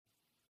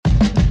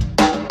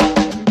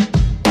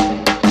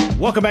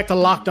Welcome back to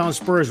Locked On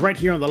Spurs, right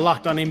here on the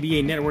Locked On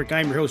NBA Network.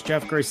 I'm your host,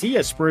 Jeff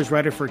Garcia, Spurs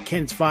writer for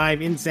Kent's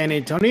 5 in San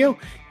Antonio.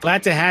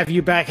 Glad to have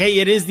you back. Hey,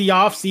 it is the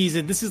off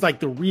season. This is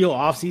like the real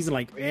off season.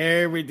 Like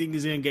everything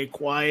is going to get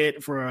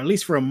quiet for at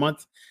least for a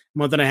month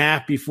and a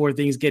half before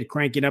things get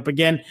cranking up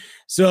again.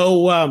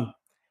 So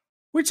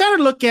we're trying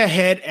to look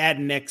ahead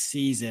at next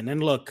season.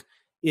 And look,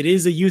 it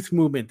is a youth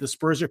movement. The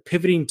Spurs are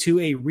pivoting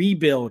to a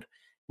rebuild,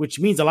 which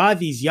means a lot of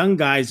these young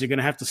guys are going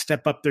to have to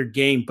step up their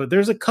game. But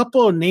there's a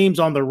couple of names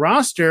on the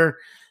roster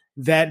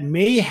that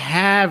may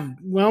have,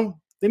 well,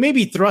 they may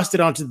be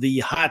thrusted onto the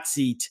hot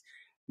seat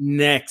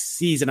next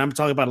season. I'm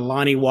talking about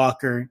Lonnie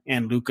Walker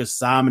and Luka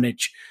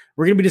Samanic.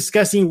 We're going to be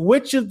discussing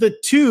which of the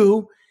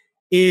two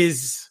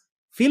is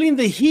feeling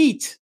the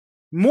heat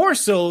more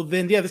so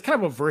than the other. It's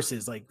kind of a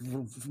versus, like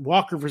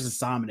Walker versus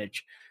Samanic.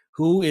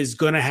 Who is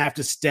going to have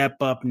to step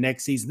up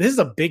next season? This is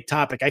a big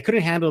topic. I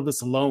couldn't handle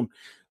this alone.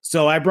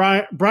 So I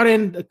brought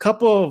in a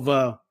couple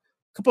of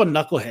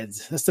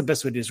knuckleheads. That's the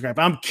best way to describe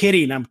it. I'm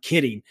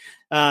kidding.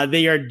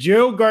 They are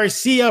Joe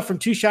Garcia from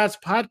Two Shots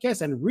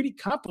Podcast and Rudy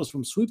Campos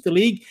from Sweep the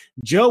League.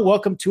 Joe,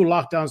 welcome to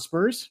Locked On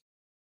Spurs.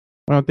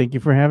 Well, thank you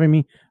for having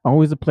me.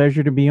 Always a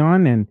pleasure to be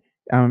on, and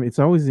it's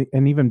always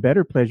an even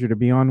better pleasure to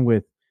be on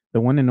with the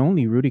one and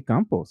only Rudy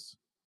Campos.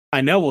 I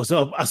know. Well,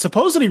 so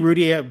supposedly,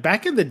 Rudy,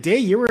 back in the day,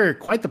 you were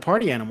quite the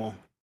party animal.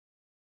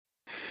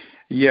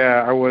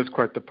 Yeah, I was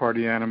quite the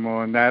party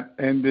animal, and that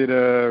ended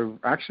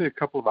actually a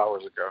couple of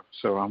hours ago.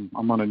 So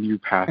I'm on a new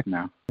path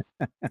now.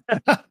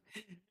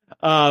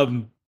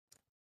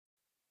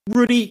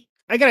 Rudy,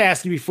 I got to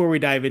ask you before we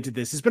dive into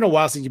this. It's been a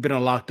while since you've been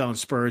on Locked On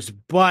Spurs,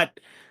 but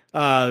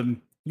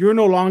you're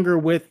no longer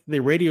with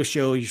the radio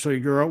show, so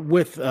you're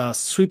with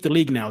Sweep the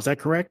League now. Is that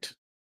correct?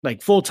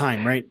 Like full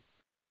time, right?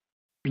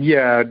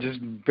 Yeah,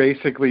 just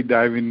basically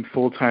diving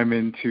full time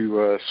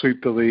into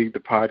Sweep the League, the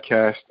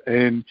podcast,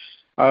 and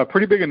a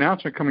pretty big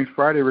announcement coming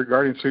Friday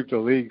regarding Sweep the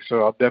League.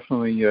 So I'll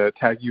definitely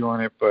tag you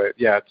on it. But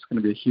yeah, it's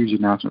going to be a huge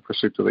announcement for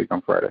Sweep the League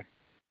on Friday.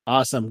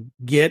 Awesome.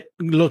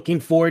 Looking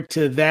forward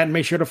to that.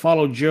 Make sure to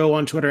follow Joe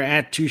on Twitter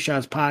at Two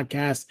Shots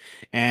Podcast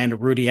and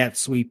Rudy at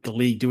Sweep the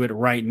League. Do it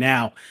right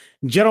now.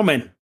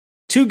 Gentlemen,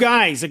 two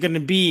guys are going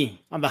to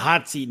be on the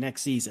hot seat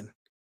next season.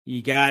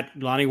 You got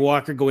Lonnie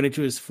Walker going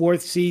into his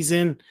fourth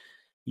season.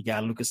 You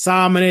got Luka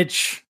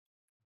Samanic.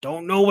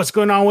 Don't know what's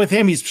going on with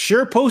him. He's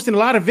sure posting a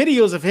lot of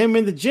videos of him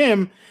in the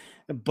gym,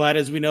 but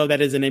as we know,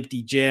 that is an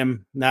empty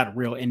gym, not a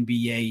real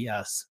NBA.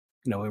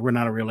 We're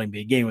not a real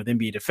NBA game with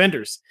NBA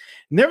defenders.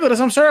 Nevertheless,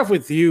 I'm starting off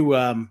with you,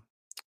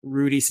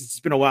 Rudy, since it's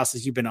been a while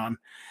since you've been on.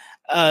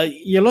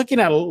 You're looking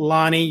at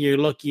Lonnie. You're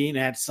looking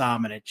at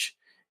Samanic.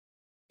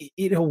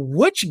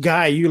 Which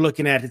guy are you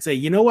looking at and say,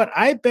 you know what,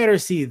 I better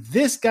see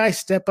this guy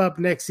step up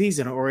next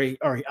season,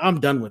 or I'm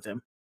done with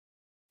him?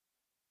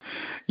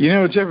 You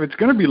know, Jeff, it's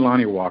going to be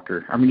Lonnie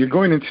Walker. I mean, you're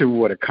going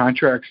into, a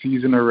contract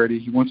season already.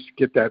 He wants to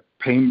get that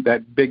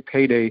big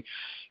payday.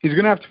 He's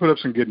going to have to put up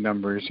some good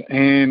numbers.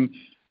 And,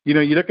 you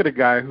look at a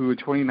guy who in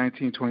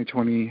 2019,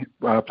 2020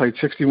 played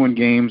 61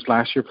 games.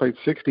 Last year played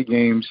 60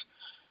 games.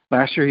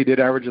 Last year he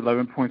did average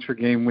 11 points per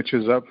game, which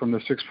is up from the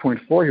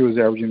 6.4 he was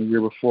averaging the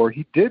year before.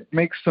 He did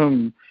make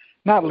some,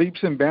 not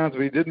leaps and bounds,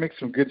 but he did make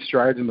some good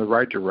strides in the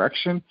right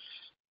direction.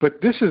 But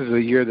this is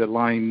a year that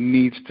Lonnie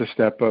needs to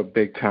step up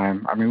big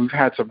time. I mean, we've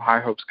had some high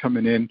hopes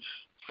coming in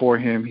for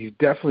him. He's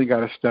definitely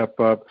got to step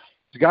up.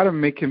 He's got to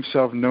make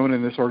himself known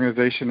in this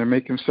organization and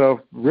make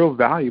himself real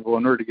valuable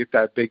in order to get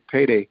that big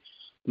payday.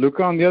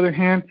 Luka, on the other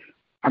hand,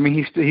 I mean,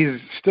 he's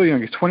still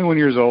young. He's 21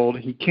 years old.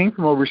 He came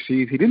from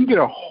overseas. He didn't get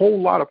a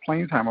whole lot of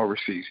playing time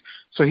overseas.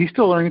 So he's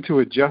still learning to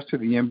adjust to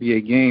the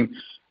NBA game.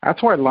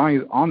 That's why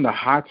Lonnie's on the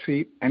hot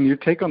seat. And your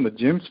take on the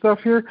gym stuff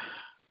here,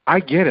 I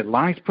get it.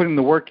 Lonnie's putting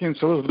the work in,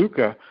 so is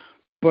Luka.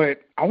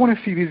 But I want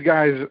to see these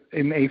guys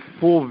in a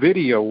full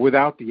video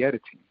without the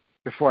editing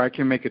before I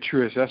can make a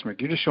true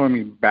assessment. You're just showing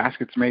me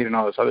baskets made and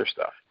all this other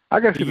stuff. I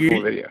got to see the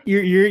full video.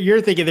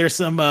 You're thinking there's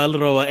some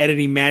little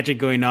editing magic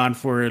going on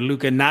for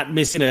Luka not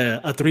missing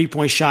a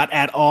three-point shot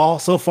at all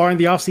so far in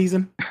the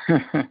offseason?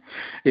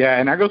 Yeah,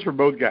 and that goes for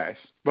both guys.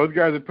 Both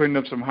guys are putting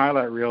up some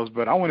highlight reels,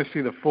 but I want to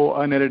see the full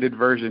unedited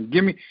version.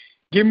 Give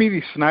me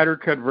the Snyder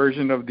cut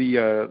version of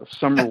the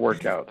summer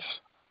workouts.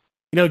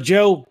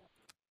 Joe,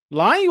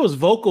 Lonnie was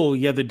vocal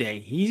the other day.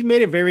 He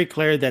made it very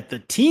clear that the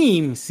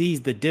team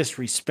sees the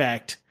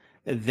disrespect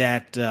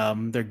that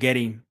they're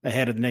getting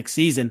ahead of the next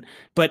season,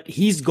 but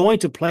he's going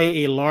to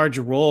play a large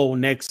role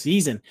next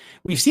season.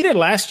 We've seen it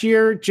last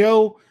year,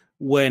 Joe,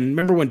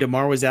 remember when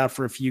DeMar was out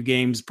for a few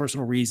games,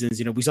 personal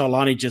reasons, we saw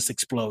Lonnie just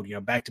explode,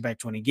 back-to-back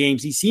 20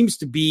 games. He seems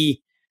to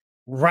be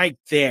right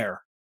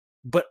there.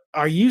 But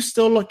are you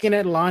still looking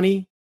at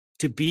Lonnie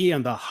to be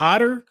on the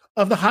hotter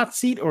of the hot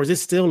seat, or is it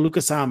still Luka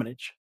Samanic?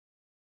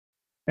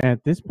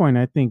 At this point,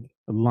 I think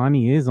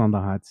Lonnie is on the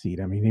hot seat.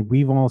 I mean,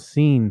 we've all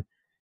seen,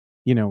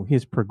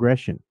 his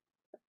progression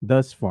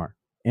thus far.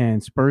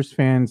 And Spurs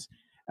fans,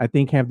 I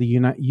think, have the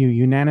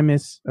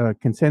unanimous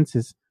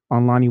consensus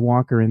on Lonnie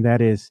Walker, and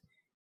that is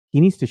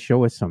he needs to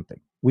show us something.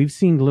 We've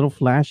seen little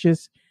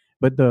flashes,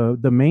 but the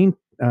main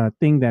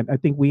thing that I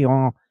think we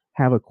all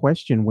have a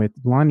question with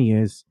Lonnie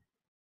is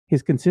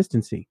his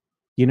consistency.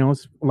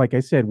 Like I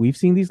said, we've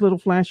seen these little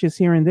flashes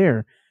here and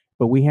there,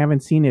 but we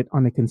haven't seen it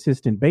on a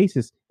consistent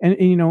basis. And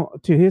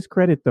to his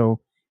credit, though,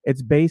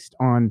 it's based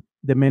on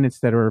the minutes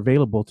that are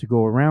available to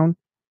go around.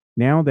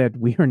 Now that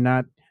we are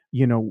not,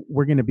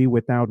 we're going to be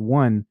without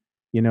one,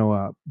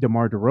 DeMar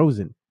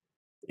DeRozan,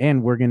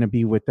 and we're going to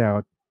be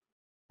without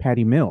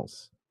Patty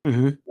Mills.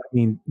 Mm-hmm. I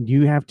mean,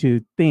 you have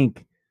to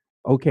think,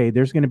 okay,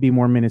 there's going to be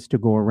more minutes to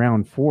go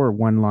around for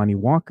one Lonnie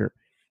Walker.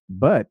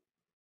 But,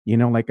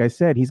 like I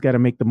said, he's got to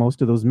make the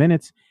most of those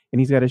minutes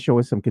and he's got to show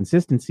us some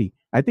consistency.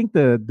 I think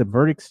the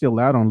verdict's still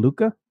out on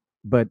Luka,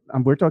 but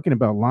we're talking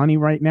about Lonnie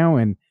right now.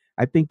 And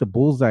I think the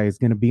bullseye is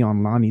going to be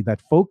on Lonnie.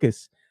 That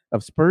focus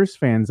of Spurs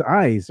fans'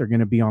 eyes are going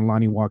to be on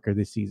Lonnie Walker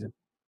this season.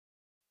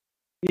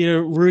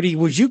 Rudy,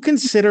 would you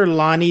consider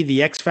Lonnie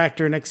the X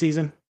factor next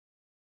season?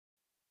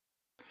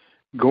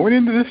 Going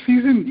into this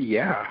season,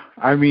 yeah.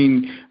 I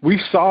mean,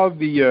 we saw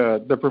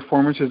the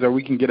performances that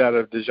we can get out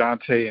of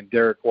DeJounte and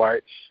Derek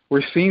White.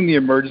 We're seeing the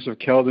emergence of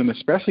Keldon,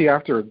 especially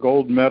after a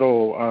gold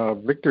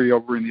medal victory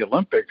over in the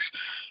Olympics.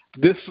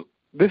 This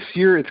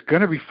year, it's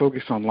going to be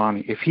focused on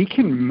Lonnie. If he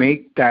can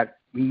make that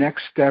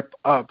next step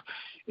up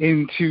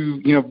into,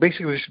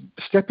 basically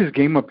step his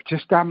game up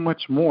just that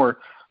much more,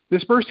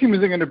 this Spurs team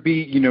isn't going to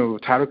be,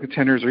 title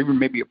contenders or even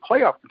maybe a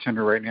playoff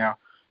contender right now.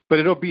 But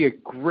it'll be a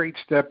great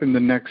step in the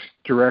next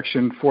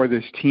direction for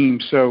this team.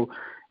 So,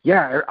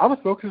 yeah, all the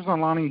focus is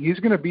on Lonnie. He's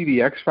going to be the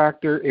X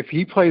factor. If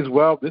he plays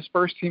well, this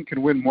Spurs team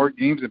can win more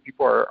games than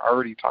people are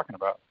already talking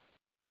about.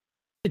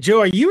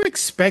 Joe, are you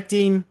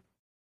expecting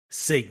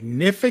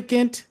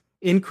significant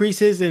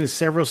increases in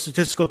several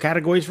statistical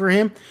categories for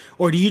him?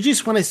 Or do you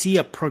just want to see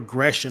a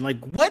progression? Like,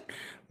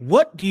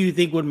 what do you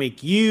think would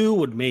make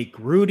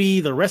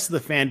Rudy, the rest of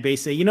the fan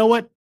base say, you know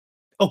what?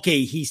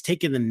 Okay, he's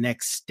taking the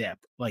next step.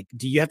 Like,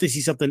 do you have to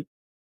see something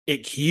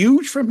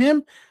huge from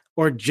him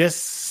or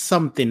just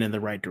something in the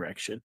right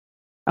direction?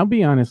 I'll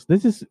be honest.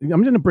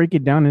 I'm going to break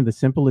it down in the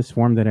simplest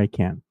form that I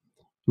can.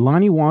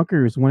 Lonnie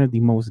Walker is one of the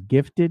most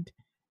gifted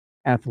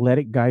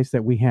athletic guys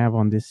that we have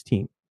on this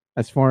team.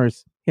 As far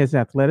as his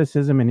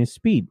athleticism and his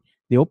speed,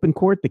 the open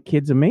court, the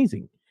kid's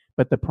amazing.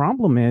 But the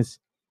problem is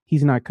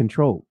he's not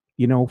controlled.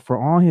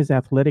 For all his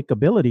athletic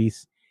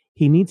abilities,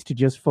 he needs to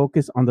just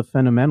focus on the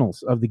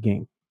fundamentals of the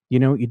game.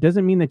 It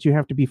doesn't mean that you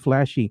have to be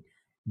flashy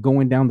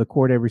going down the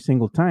court every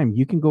single time.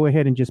 You can go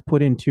ahead and just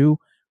put in two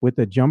with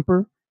a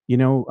jumper,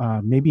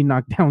 maybe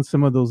knock down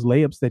some of those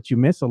layups that you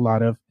miss a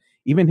lot of.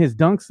 Even his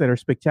dunks that are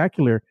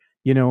spectacular,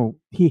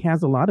 he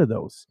has a lot of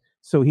those.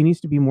 So he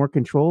needs to be more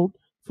controlled,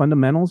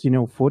 fundamentals,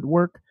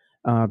 footwork,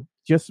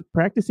 just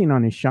practicing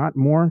on his shot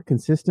more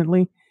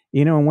consistently.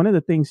 And one of the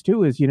things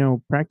too is,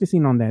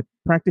 practicing that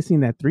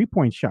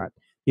 3-point shot.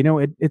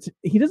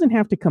 He doesn't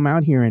have to come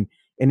out here and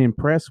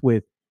impress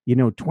with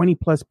 20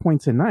 plus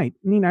points a night.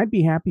 I mean, I'd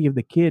be happy if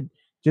the kid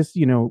just,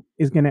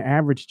 is going to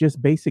average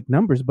just basic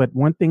numbers. But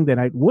one thing that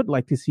I would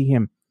like to see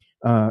him,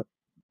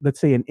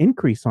 let's say, an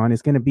increase on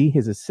is going to be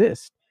his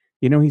assist.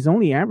 He's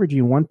only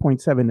averaging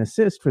 1.7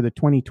 assists for the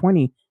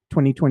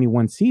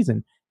 2020-2021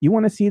 season. You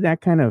want to see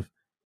that kind of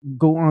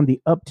go on the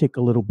uptick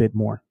a little bit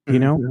more,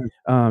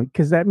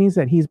 because that means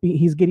that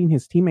he's getting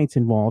his teammates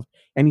involved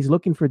and he's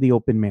looking for the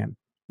open man,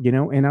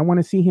 and I want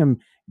to see him,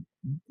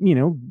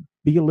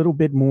 be a little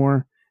bit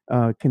more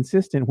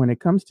consistent when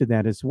it comes to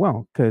that as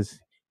well, because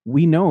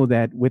we know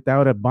that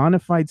without a bona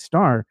fide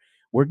star,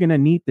 we're going to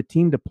need the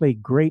team to play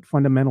great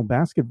fundamental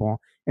basketball.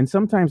 And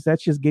sometimes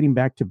that's just getting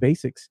back to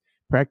basics,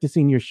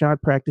 practicing your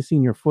shot,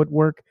 practicing your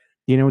footwork,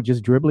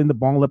 just dribbling the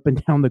ball up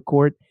and down the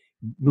court.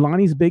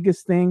 Lonnie's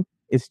biggest thing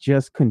is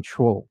just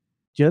control.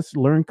 Just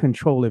learn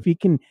control. If he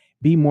can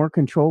be more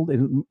controlled,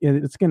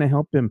 it's going to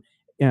help him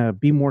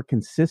be more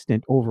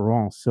consistent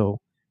overall. So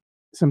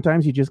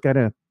sometimes you just got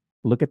to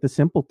look at the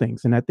simple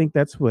things. And I think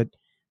that's what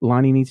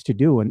Lonnie needs to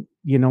do. And,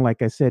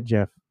 like I said,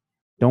 Jeff,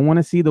 don't want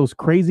to see those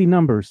crazy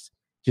numbers,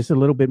 just a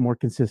little bit more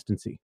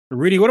consistency.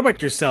 Rudy, what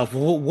about yourself?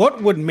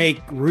 What would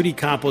make Rudy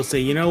Campos say,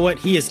 you know what,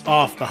 he is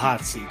off the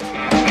hot seat?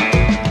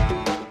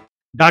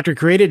 Doctor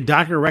created,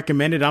 doctor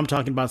recommended. I'm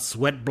talking about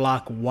Sweat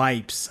Block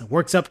wipes.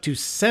 Works up to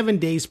 7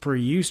 days per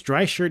use.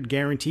 Dry shirt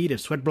guaranteed. If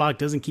Sweat Block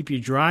doesn't keep you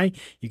dry,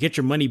 you get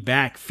your money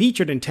back.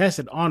 Featured and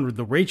tested on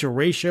The Rachel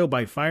Ray Show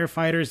by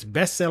firefighters.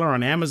 Bestseller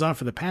on Amazon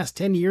for the past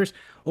 10 years.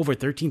 Over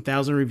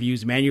 13,000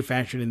 reviews.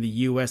 Manufactured in the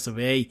US of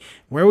A.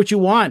 Wear what you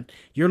want.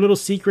 Your little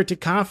secret to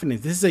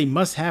confidence. This is a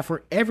must-have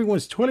for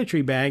everyone's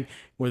toiletry bag.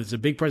 Whether it's a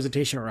big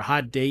presentation or a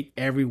hot date,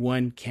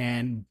 everyone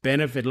can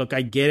benefit. Look,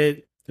 I get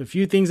it. A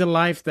few things in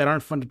life that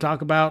aren't fun to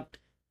talk about.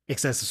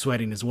 Excessive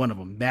sweating is one of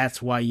them. That's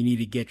why you need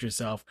to get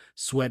yourself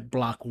Sweat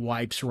Block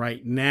wipes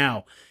right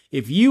now.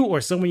 If you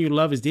or someone you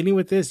love is dealing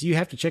with this, you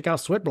have to check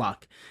out Sweat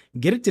Block.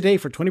 Get it today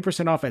for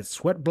 20% off at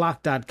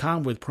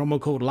sweatblock.com with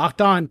promo code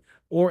LOCKEDON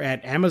or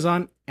at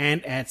Amazon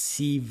and at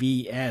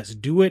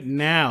CVS. Do it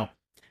now.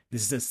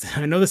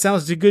 I know this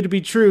sounds too good to be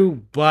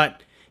true,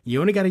 but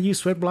you only got to use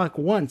Sweat Block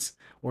once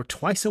or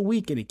twice a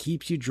week, and it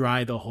keeps you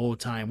dry the whole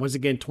time. Once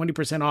again,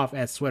 20% off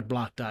at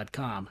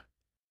sweatblock.com.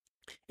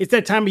 It's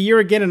that time of year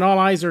again, and all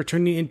eyes are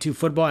turning into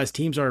football as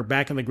teams are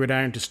back on the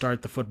gridiron to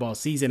start the football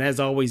season. As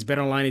always,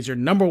 BetOnline is your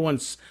number one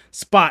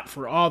spot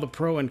for all the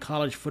pro and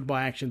college football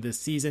action this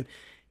season.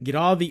 Get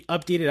all the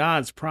updated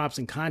odds, props,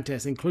 and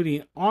contests,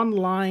 including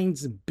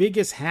online's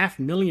biggest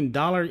 $500,000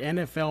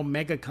 NFL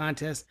mega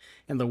contest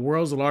and the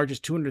world's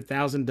largest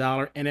 $200,000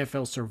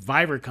 NFL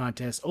Survivor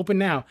contest. Open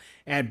now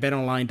at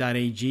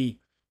betonline.ag.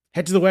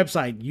 Head to the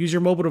website, use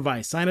your mobile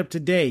device, sign up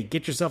today,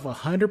 get yourself a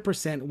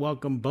 100%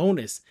 welcome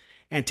bonus,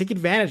 and take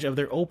advantage of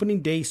their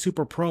opening day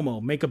super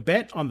promo. Make a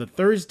bet on the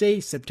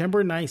Thursday,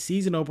 September 9th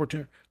season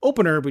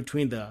opener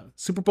between the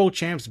Super Bowl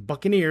champs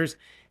Buccaneers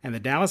and the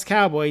Dallas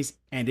Cowboys,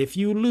 and if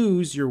you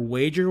lose, your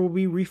wager will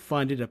be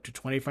refunded up to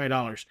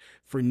 $25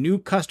 for new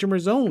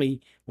customers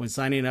only when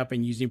signing up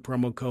and using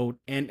promo code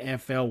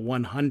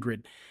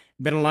NFL100.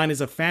 BetOnline is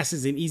the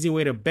fastest and easy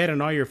way to bet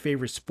on all your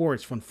favorite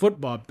sports, from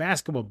football,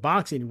 basketball,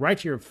 boxing, right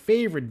to your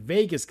favorite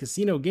Vegas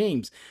casino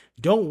games.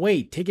 Don't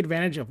wait. Take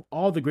advantage of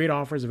all the great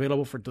offers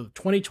available for the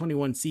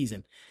 2021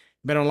 season.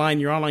 BetOnline,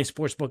 your online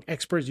sportsbook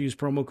experts. Use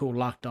promo code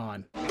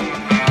LOCKEDON.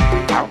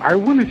 I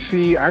want to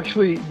see,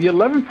 actually, the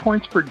 11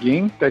 points per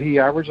game that he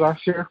averaged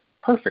last year.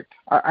 Perfect.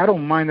 I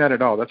don't mind that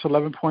at all. That's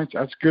 11 points.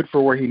 That's good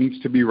for where he needs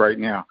to be right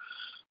now.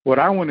 What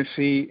I want to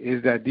see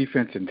is that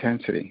defense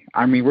intensity.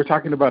 I mean, we're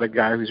talking about a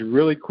guy who's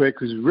really quick,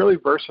 who's really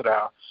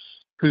versatile,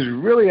 who's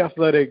really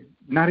athletic,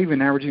 not even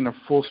averaging a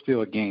full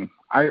steal a game.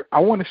 I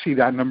want to see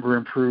that number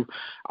improve.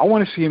 I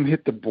want to see him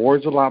hit the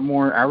boards a lot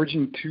more,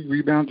 averaging 2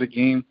 rebounds a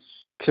game.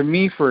 To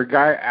me, for a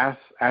guy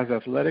as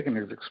athletic and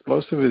as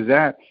explosive as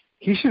that,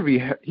 he should be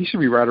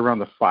right around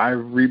the 5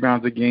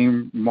 rebounds a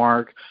game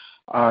mark.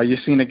 You're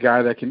seeing a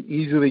guy that can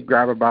easily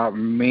grab about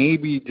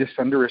maybe just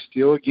under a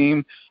steal a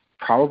game,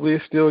 probably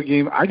a steal a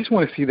game. I just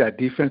want to see that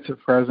defensive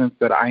presence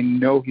that I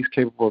know he's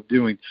capable of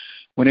doing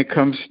when it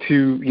comes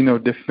to,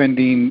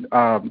 defending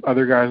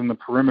other guys on the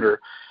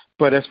perimeter.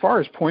 But as far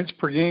as points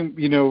per game,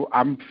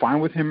 I'm fine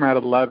with him at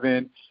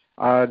 11.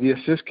 The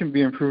assist can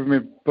be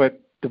improvement,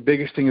 but the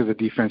biggest thing is the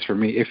defense for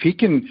me. If he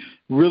can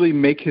really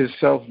make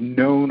himself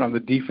known on the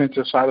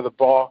defensive side of the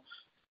ball,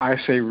 I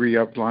say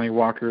re-up Lonnie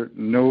Walker.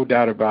 No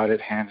doubt about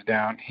it, hands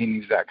down. He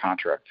needs that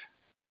contract.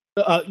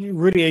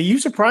 Rudy, are you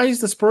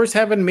surprised the Spurs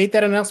haven't made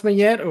that announcement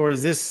yet? Or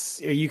is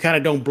this, you kind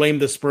of don't blame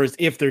the Spurs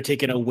if they're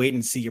taking a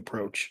wait-and-see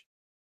approach?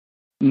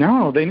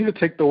 No, they need to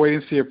take the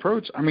wait-and-see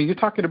approach. I mean, you're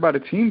talking about a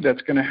team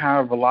that's going to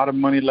have a lot of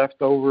money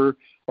left over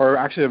or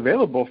actually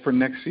available for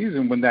next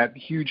season when that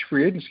huge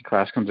free agency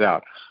class comes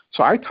out.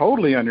 So I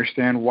totally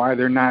understand why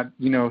they're not,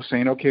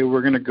 saying, okay,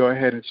 we're going to go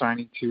ahead and sign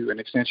into an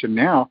extension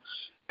now.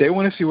 They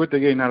want to see what they're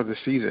getting out of the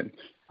season.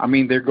 I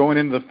mean, they're going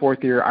into the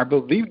 4th year. I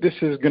believe this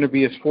is going to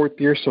be his 4th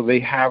year, so they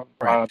have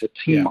the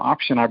team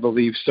option, I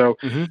believe. So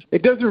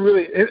it doesn't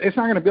really – it's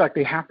not going to be like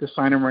they have to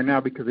sign him right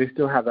now because they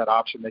still have that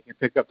option. They can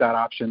pick up that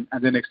option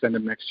and then extend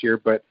him next year.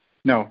 But,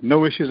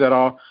 no issues at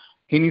all.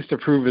 He needs to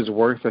prove his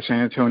worth at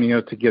San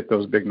Antonio to get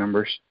those big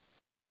numbers.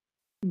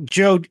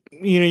 Joe,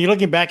 you're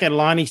looking back at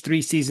Lonnie's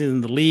 3 seasons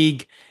in the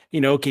league.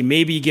 Okay,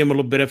 maybe you give him a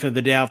little bit of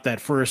the doubt.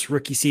 That first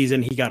rookie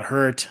season, he got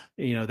hurt.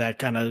 That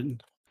kind of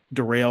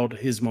derailed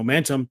his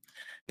momentum.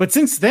 But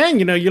since then,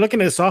 you're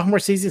looking at a sophomore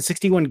season,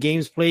 61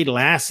 games played.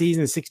 Last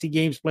season, 60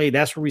 games played.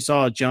 That's where we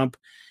saw a jump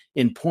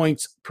in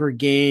points per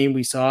game.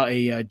 We saw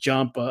a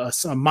jump, a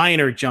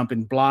minor jump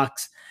in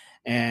blocks,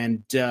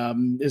 and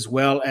as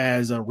well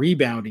as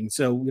rebounding.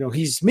 So,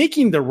 he's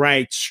making the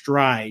right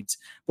strides.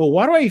 But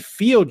why do I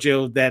feel,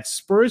 Joe, that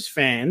Spurs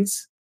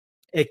fans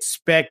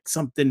expect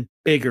something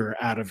bigger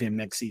out of him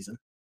next season?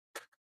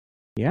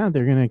 Yeah,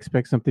 they're going to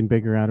expect something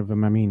bigger out of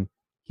him. I mean,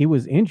 he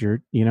was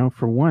injured,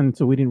 for one,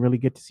 so we didn't really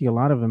get to see a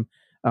lot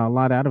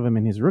out of him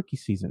in his rookie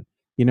season,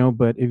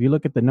 but if you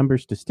look at the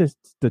numbers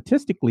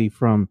statistically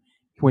from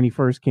when he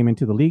first came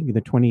into the league,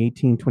 the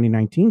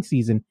 2018-2019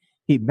 season,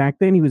 back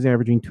then he was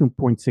averaging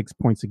 2.6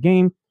 points a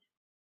game.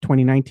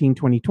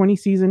 2019-2020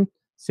 season,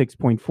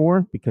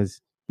 6.4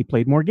 because he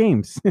played more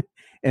games.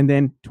 And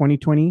then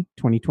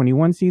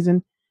 2020-2021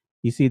 season,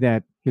 you see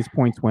that his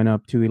points went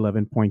up to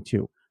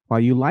 11.2. While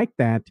you like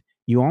that,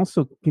 you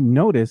also can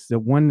notice that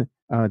one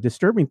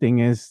disturbing thing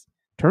is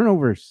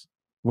turnovers.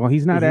 Well,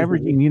 he's not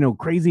averaging,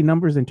 crazy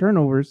numbers in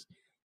turnovers.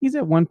 He's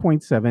at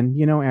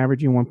 1.7,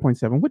 averaging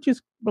 1.7, which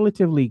is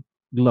relatively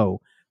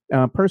low.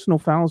 Personal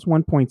fouls,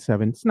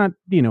 1.7. It's not,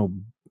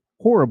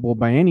 horrible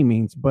by any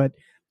means, but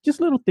just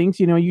little things,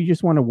 you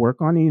just want to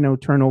work on,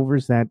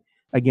 turnovers. That,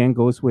 again,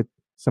 goes with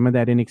some of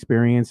that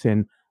inexperience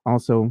and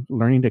also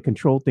learning to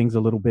control things a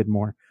little bit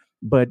more.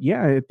 But,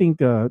 yeah, I think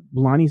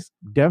Lonnie's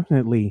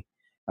definitely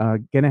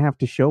going to have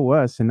to show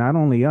us, and not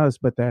only us,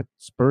 but that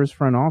Spurs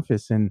front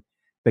office and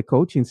the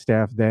coaching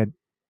staff, that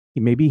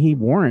maybe he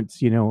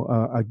warrants,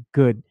 a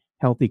good,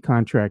 healthy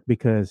contract,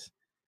 because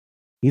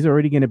he's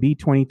already going to be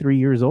 23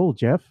 years old,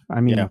 Jeff.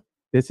 I mean,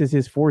 This is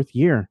his 4th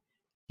year.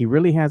 He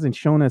really hasn't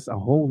shown us a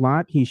whole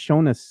lot. He's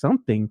shown us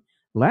something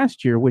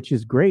last year, which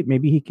is great.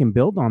 Maybe he can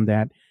build on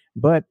that.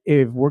 But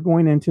if we're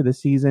going into the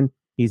season,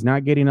 he's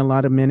not getting a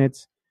lot of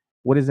minutes.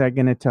 What is that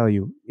going to tell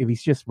you? If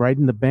he's just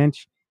riding the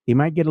bench, he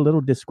might get a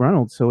little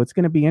disgruntled. So it's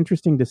going to be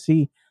interesting to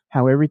see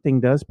how everything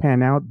does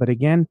pan out. But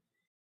again,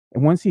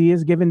 once he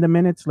is given the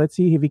minutes, let's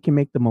see if he can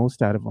make the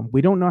most out of them.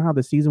 We don't know how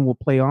the season will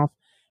play off,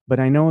 but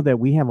I know that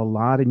we have a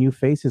lot of new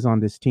faces on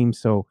this team.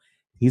 So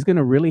he's going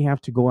to really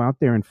have to go out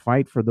there and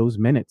fight for those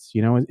minutes,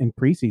 in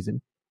preseason.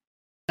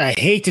 I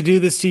hate to do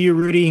this to you,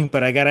 Rudy,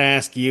 but I got to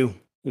ask you.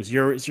 It's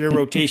your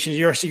rotation,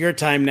 your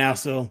time now.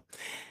 So,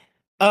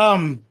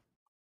 how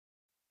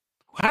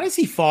does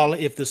he fall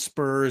if the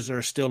Spurs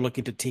are still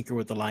looking to tinker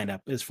with the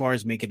lineup as far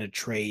as making a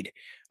trade?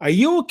 Are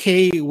you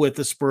okay with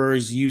the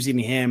Spurs using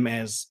him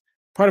as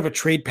part of a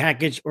trade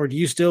package, or do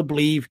you still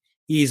believe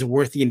he's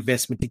worth the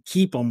investment to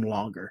keep him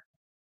longer?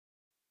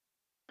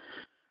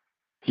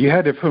 You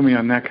had to put me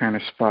on that kind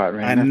of spot,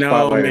 man. I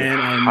know, man.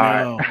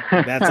 I know.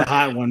 That's a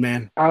hot one,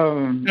 man.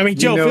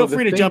 Joe, feel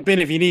free to jump in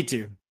if you need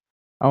to.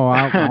 Oh,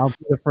 I'll be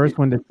the first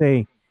one to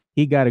say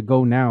he got to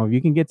go now. If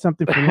you can get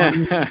something from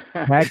him,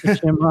 package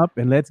him up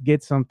and let's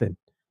get something.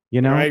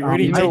 All right,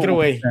 Rudy, take it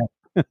away.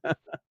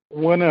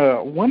 One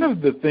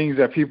of the things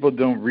that people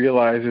don't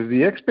realize is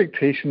the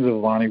expectations of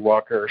Lonnie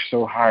Walker are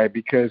so high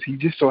because he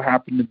just so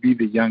happened to be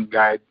the young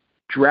guy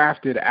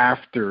drafted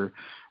after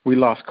we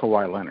lost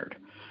Kawhi Leonard.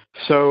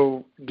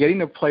 So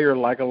getting a player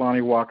like a Lonnie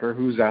Walker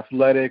who's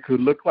athletic, who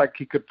looked like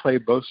he could play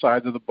both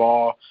sides of the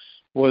ball,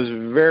 was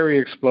very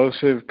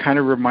explosive, kind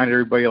of reminded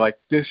everybody like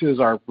this is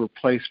our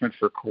replacement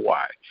for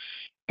Kawhi.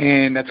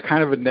 And that's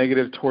kind of a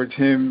negative towards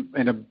him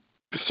in a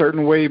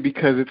certain way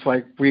because it's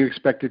like we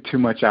expected too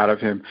much out of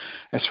him.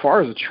 As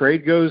far as the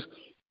trade goes,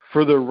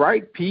 for the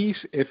right piece,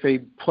 if a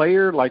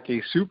player like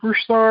a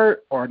superstar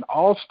or an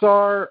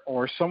all-star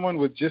or someone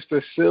with just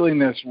a ceiling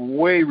that's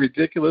way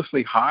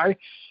ridiculously high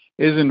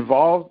is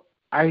involved,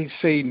 I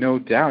say no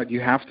doubt.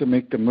 You have to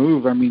make the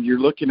move. I mean, you're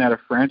looking at a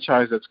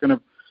franchise that's going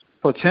to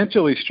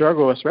potentially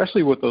struggle,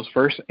 especially with those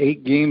first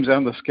 8 games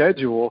on the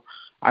schedule.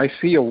 I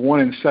see a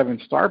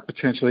 1-7 start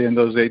potentially in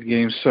those 8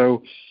 games.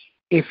 So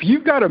if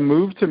you've got a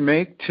move to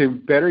make to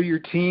better your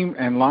team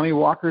and Lonnie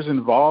Walker's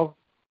involved,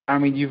 I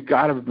mean, you've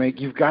got to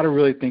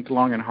really think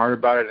long and hard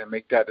about it and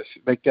make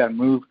that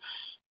move.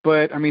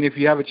 But I mean, if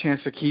you have a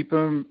chance to keep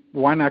him,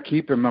 why not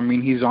keep him? I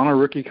mean, he's on a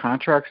rookie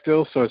contract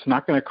still, so it's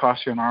not going to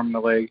cost you an arm and a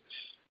leg.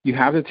 You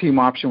have the team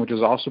option, which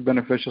is also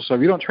beneficial. So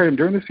if you don't trade him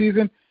during the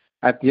season,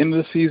 at the end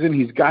of the season,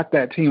 he's got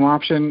that team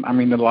option. I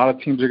mean, a lot of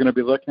teams are going to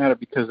be looking at it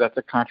because that's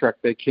a contract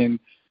they can,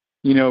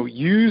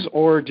 use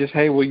or just,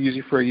 hey, we'll use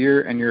you for a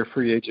year and you're a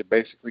free agent,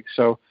 basically.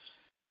 So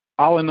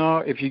all in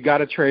all, if you got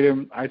to trade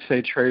him, I'd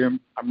say trade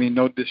him. I mean,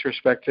 no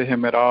disrespect to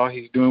him at all.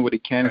 He's doing what he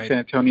can in San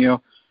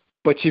Antonio.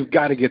 But you've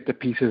got to get the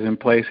pieces in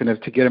place. And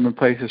if to get him in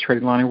place is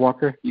trading Lonnie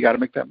Walker, you got to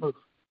make that move.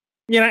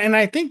 Yeah, and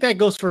I think that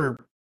goes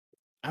for,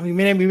 I mean,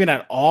 maybe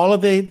not all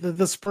of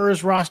the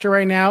Spurs roster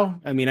right now.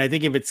 I mean, I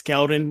think if it's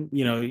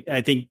Keldon,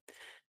 I think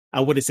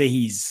I wouldn't say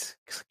he's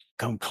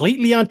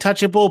completely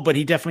untouchable, but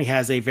he definitely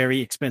has a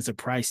very expensive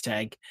price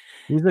tag.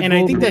 He's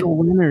a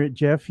winner,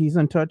 Jeff. He's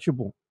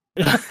untouchable.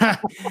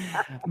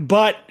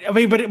 But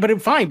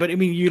fine. But I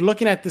mean, you're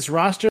looking at this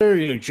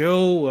roster,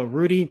 Joe,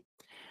 Rudy.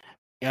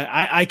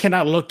 I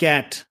cannot look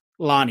at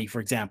Lonnie,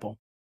 for example,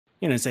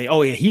 and say,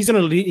 oh yeah, he's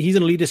gonna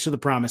lead us to the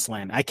promised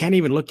land. I can't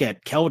even look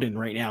at Keldon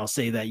right now,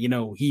 say that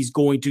he's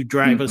going to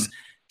drive us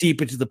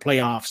deep into the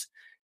playoffs,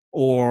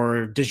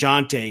 or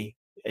DeJounte,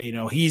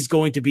 he's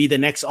going to be the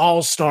next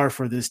all-star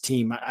for this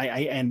team.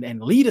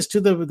 And lead us to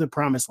the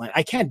promised land.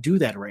 I can't do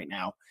that right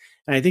now,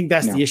 and I think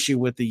that's the issue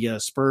with the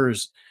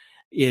Spurs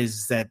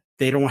is that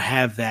they don't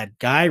have that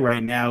guy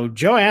right now.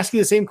 Joe, I asked you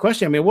the same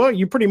question. I mean, well,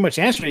 you pretty much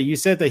answered it. You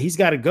said that he's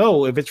got to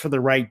go if it's for the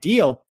right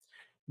deal,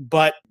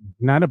 but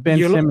not a Ben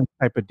Simmons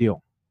type of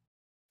deal.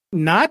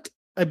 Not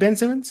a Ben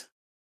Simmons?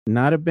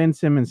 Not a Ben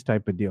Simmons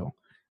type of deal.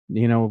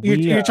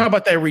 You're talking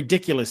about that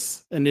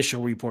ridiculous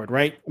initial report,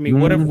 right? I mean,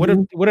 what if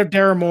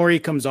Daryl Morey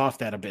comes off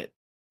that a bit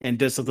and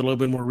does something a little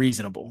bit more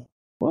reasonable?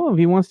 Well, if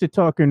he wants to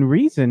talk in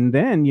reason,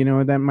 then,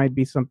 that might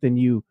be something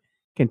you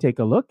can take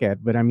a look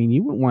at. But I mean,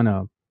 you would want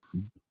to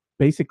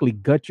basically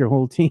gut your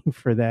whole team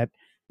for that,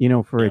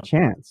 for a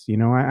chance.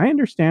 I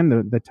understand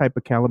the type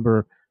of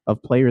caliber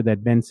of player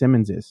that Ben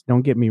Simmons is.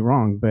 Don't get me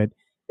wrong, but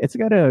it's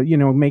got to,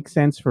 make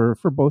sense for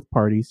both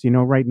parties.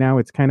 Right now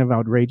it's kind of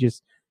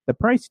outrageous, the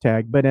price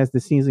tag, but as the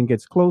season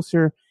gets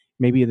closer,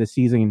 maybe the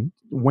season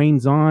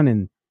wanes on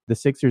and the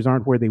Sixers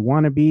aren't where they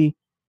want to be.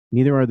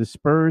 Neither are the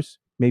Spurs.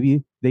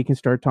 Maybe they can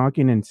start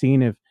talking and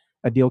seeing if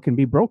a deal can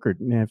be brokered.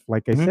 And if,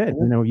 like I said,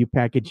 you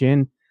package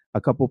in a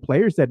couple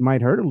players that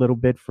might hurt a little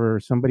bit for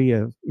somebody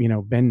of,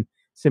 Ben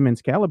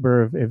Simmons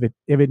caliber.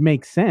 If it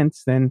makes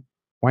sense, then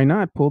why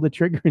not pull the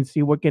trigger and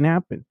see what can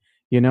happen,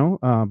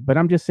 but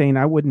I'm just saying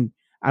I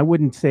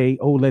wouldn't say,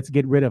 oh, let's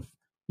get rid of,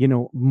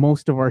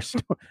 most of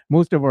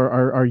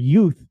our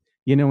youth,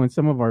 and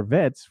some of our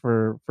vets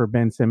for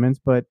Ben Simmons.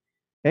 But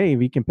hey,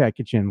 we can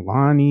package in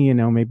Lonnie,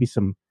 maybe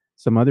some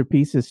other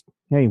pieces.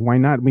 Hey, why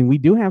not? I mean, we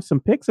do have some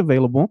picks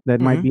available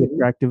that might be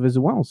attractive as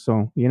well.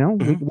 So, we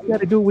got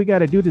to do what we got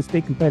to do to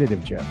stay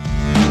competitive, Jeff.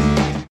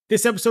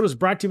 This episode is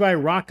brought to you by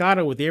Rock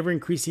Auto. With the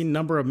ever-increasing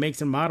number of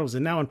makes and models,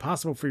 and now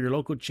impossible for your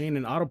local chain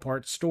and auto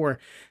parts store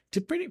to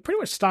pretty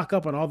much stock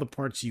up on all the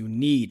parts you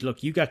need.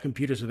 Look, you got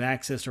computers with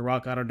access to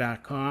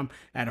rockauto.com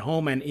at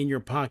home and in your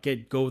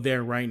pocket. Go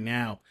there right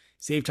now.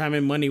 Save time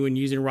and money when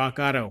using Rock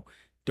Auto.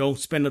 Don't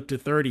spend up to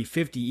 30,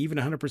 50, even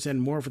 100%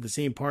 more for the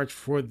same parts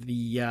for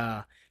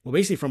the,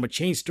 basically from a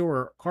chain store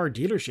or car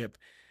dealership.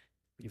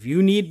 If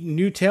you need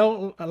new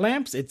tail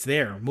lamps, it's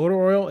there. Motor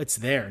oil, it's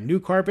there. New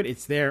carpet,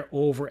 it's there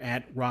over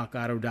at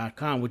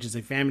rockauto.com, which is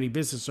a family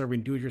business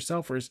serving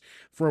do-it-yourselfers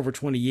for over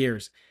 20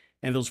 years.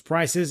 And those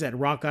prices at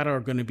Rock Auto are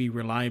going to be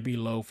reliably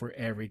low for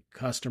every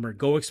customer.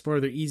 Go explore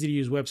their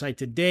easy-to-use website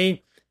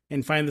today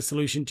and find the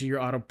solution to your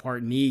auto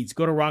part needs.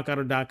 Go to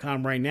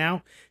rockauto.com right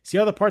now. See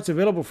all the parts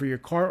available for your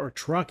car or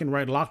truck and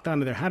write locked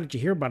onto their "How did you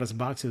hear about us"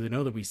 box so they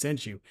know that we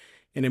sent you.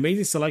 An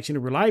amazing selection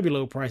of reliably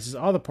low prices,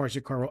 all the parts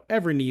your car will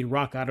ever need,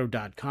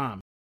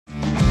 rockauto.com.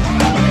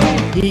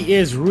 He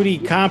is Rudy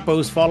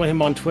Campos. Follow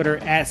him on Twitter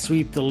at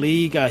Sweep the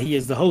League. He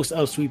is the host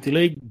of Sweep the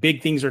League.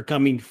 Big things are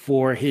coming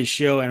for his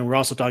show, and we're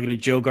also talking to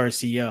Joe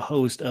Garcia,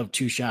 host of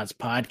Two Shots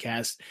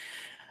Podcast.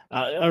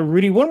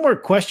 Rudy, one more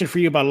question for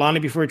you about Lonnie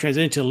before we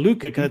transition to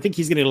Luka, because I think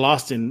he's getting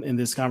lost in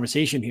this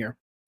conversation here.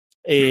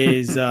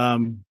 Is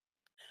do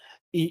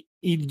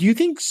you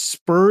think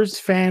Spurs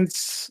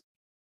fans,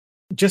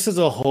 just as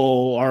a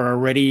whole, are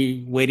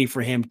already waiting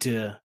for him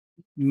to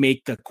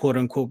make the quote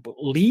unquote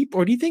leap?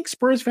 Or do you think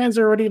Spurs fans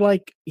are already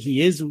like,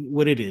 he is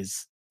what it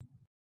is?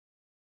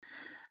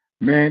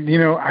 Man,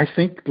 I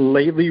think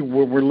lately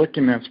when we're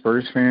looking at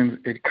Spurs fans,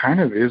 it kind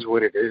of is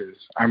what it is.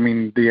 I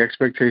mean, the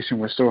expectation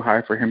was so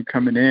high for him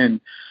coming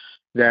in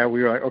that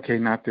we were like, okay,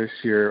 not this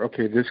year.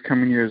 Okay, this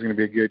coming year is going to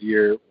be a good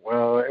year.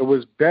 Well, it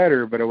was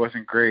better, but it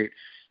wasn't great.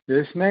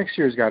 This next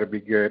year's got to be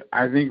good.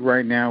 I think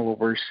right now what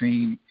we're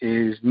seeing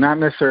is not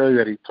necessarily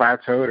that he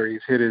plateaued or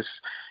he's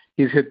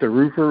hit the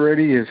roof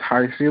already, his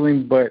high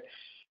ceiling, but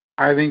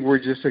I think we're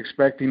just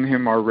expecting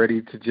him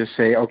already to just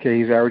say, okay,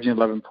 he's averaging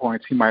 11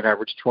 points. He might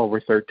average 12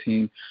 or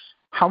 13.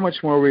 How much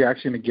more are we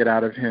actually going to get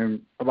out of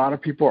him? A lot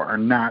of people are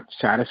not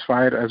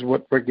satisfied as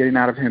what we're getting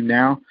out of him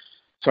now.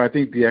 So I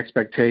think the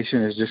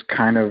expectation is just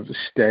kind of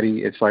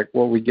steady. It's like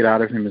what we get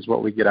out of him is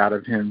what we get out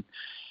of him.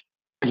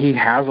 He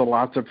has a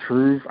lot to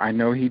prove. I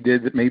know he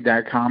made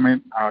that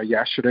comment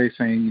yesterday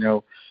saying,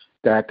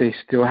 that they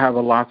still have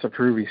a lot to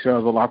prove. He still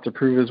has a lot to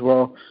prove as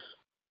well.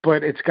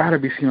 But it's got to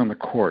be seen on the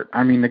court.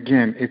 I mean,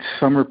 again, it's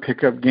summer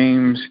pickup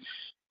games.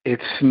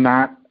 It's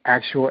not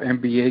actual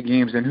NBA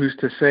games. And who's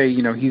to say,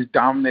 he's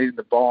dominated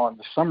the ball in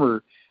the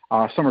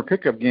summer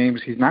pickup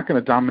games. He's not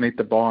going to dominate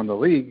the ball in the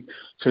league.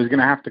 So he's going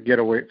to have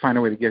to find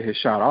a way to get his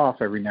shot off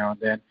every now and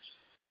then.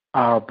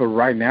 But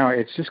right now,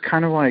 it's just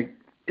kind of like,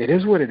 it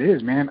is what it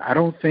is, man. I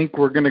don't think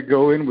we're going to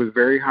go in with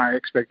very high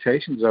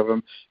expectations of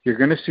him. You're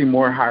going to see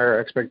more higher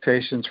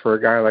expectations for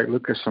a guy like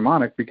Luka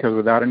Samanic, because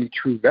without any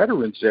true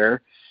veterans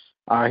there,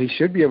 he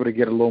should be able to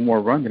get a little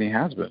more run than he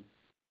has been.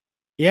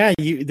 Yeah,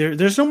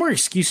 there's no more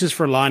excuses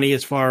for Lonnie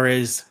as far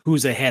as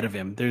who's ahead of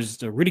him.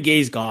 There's Rudy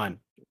Gay's gone.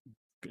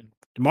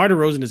 DeMar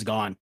DeRozan is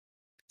gone.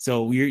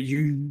 So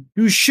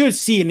you should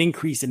see an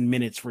increase in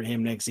minutes for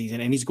him next season,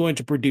 and he's going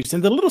to produce.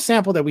 And the little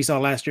sample that we saw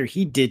last year,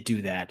 he did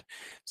do that.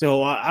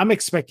 So I'm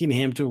expecting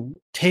him to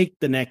take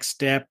the next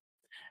step.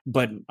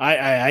 But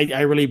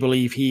I really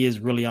believe he is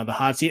really on the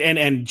hot seat.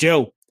 And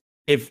Joe,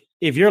 if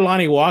you're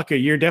Lonnie Walker,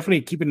 you're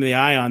definitely keeping the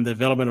eye on the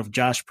development of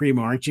Josh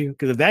Primo, aren't you?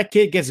 Because if that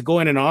kid gets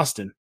going in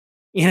Austin,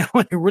 it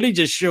really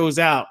just shows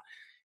out.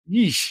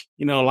 Yeesh,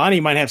 Lonnie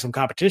might have some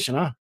competition,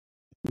 huh?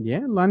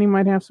 Yeah, Lonnie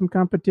might have some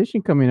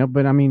competition coming up,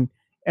 but I mean,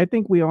 I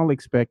think we all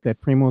expect that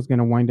Primo is going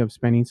to wind up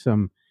spending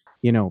some,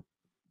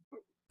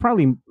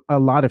 probably a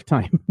lot of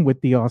time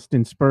with the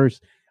Austin Spurs.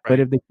 Right. But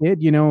if the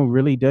kid,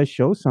 really does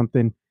show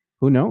something,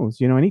 who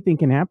knows? Anything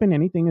can happen.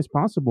 Anything is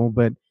possible.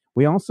 But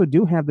we also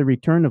do have the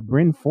return of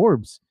Bryn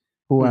Forbes,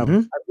 who, if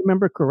I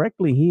remember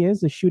correctly, he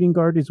is a shooting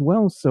guard as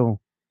well. So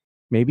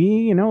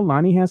maybe,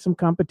 Lonnie has some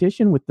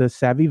competition with the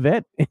savvy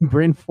vet and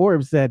Bryn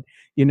Forbes that,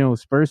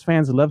 Spurs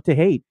fans love to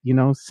hate,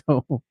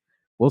 so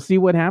we'll see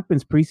what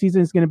happens. Preseason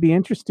is going to be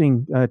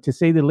interesting, to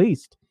say the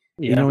least.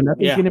 Yeah.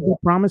 Nothing's going to be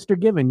promised or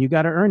given. You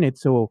got to earn it.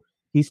 So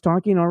he's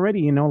talking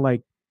already,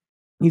 like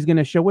he's going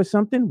to show us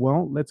something.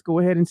 Well, let's go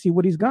ahead and see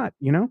what he's got,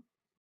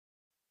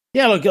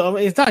 Yeah, look,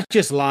 it's not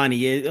just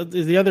Lonnie.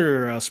 The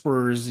other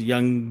Spurs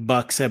young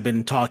bucks have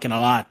been talking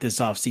a lot this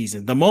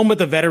offseason. The moment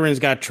the veterans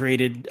got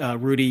traded,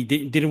 Rudy,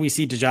 didn't we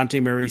see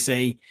DeJounte Murray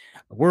say,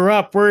 "We're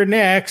up, we're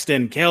next,"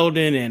 and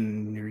Keldon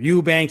and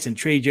Eubanks and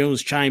Trey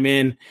Jones chime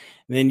in. And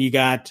then you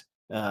got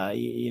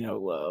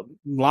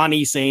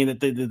Lonnie saying that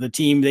the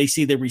team, they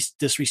see the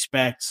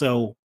disrespect.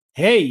 So,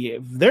 hey,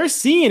 if they're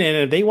seeing it,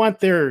 if they want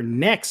their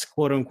next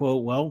quote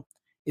unquote, well,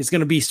 it's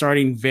going to be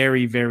starting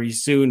very, very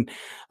soon.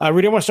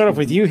 Rudy, I want to start off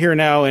with you here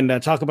now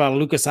and talk about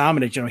Luka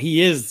Samanic.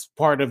 He is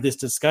part of this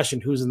discussion.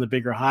 Who's in the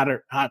bigger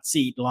hot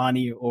seat,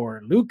 Lonnie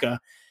or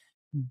Luka?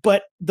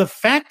 But the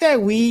fact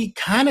that we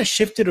kind of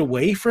shifted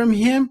away from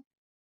him,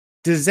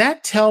 does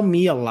that tell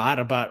me a lot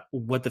about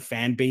what the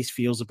fan base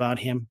feels about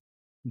him?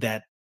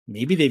 That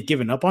maybe they've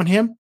given up on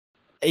him.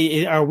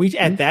 Are we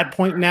at that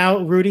point now,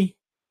 Rudy?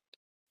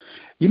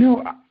 You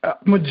know, a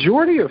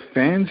majority of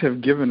fans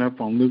have given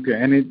up on Luka,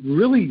 and it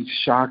really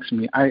shocks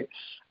me. I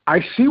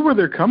see where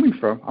they're coming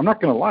from. I'm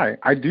not going to lie.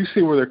 I do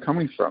see where they're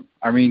coming from.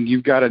 I mean,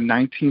 you've got a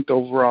 19th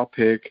overall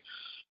pick,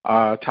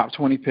 top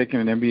 20 pick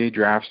in an NBA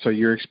draft, so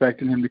you're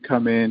expecting him to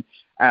come in,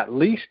 at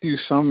least do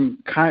some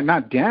kind,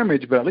 not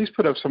damage, but at least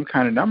put up some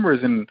kind of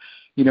numbers and,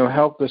 you know,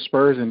 help the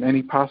Spurs in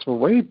any possible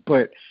way.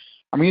 But,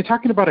 I mean, you're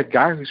talking about a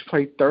guy who's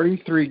played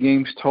 33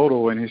 games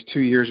total in his 2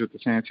 years with the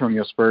San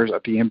Antonio Spurs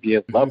at the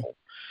NBA level.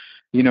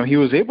 You know, he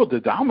was able to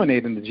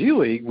dominate in the G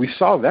League. We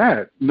saw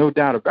that, no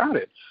doubt about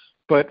it.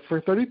 But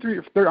for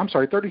 36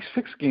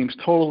 games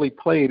totally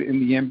played in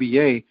the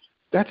NBA,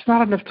 that's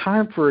not enough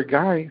time for a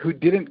guy who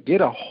didn't get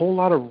a whole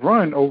lot of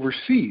run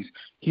overseas.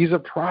 He's a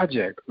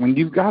project. When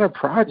you've got a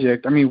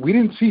project, I mean, we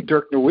didn't see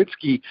Dirk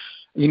Nowitzki,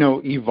 you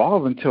know,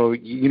 evolve until,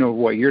 you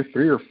know, year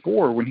 3 or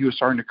 4 when he was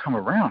starting to come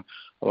around.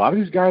 A lot of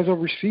these guys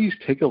overseas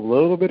take a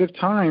little bit of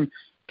time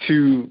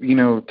to, you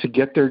know, to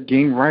get their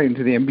game right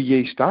into the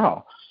NBA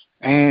style.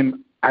 And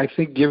I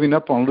think giving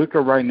up on Luka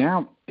right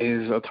now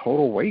is a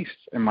total waste,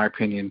 in my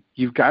opinion.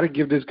 You've got to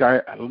give this guy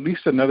at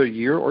least another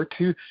year or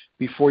two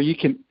before you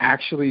can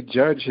actually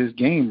judge his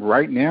game.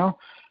 Right now,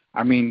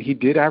 I mean, he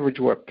did average,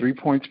 3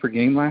 points per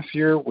game last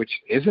year, which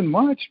isn't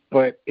much,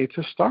 but it's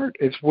a start.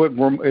 It's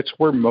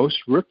where most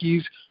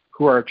rookies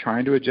who are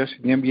trying to adjust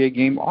to the NBA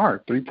game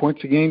are. 3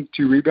 points a game,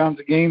 2 rebounds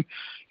a game.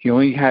 He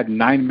only had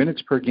 9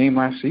 minutes per game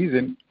last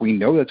season. We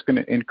know that's going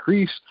to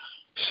increase.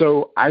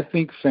 So I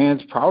think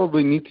fans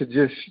probably need to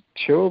just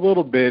chill a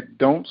little bit.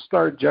 Don't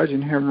start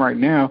judging him right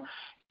now.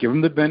 Give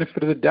him the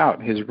benefit of the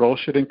doubt. His role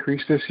should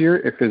increase this year.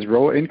 If his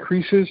role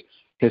increases,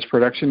 his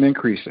production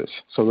increases.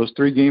 So those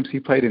 3 games he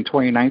played in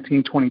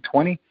 2019,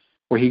 2020,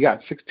 where he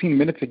got 16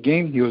 minutes a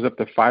game, he was up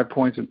to 5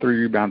 points and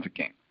 3 rebounds a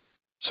game.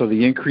 So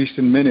the increase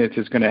in minutes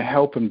is going to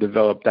help him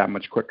develop that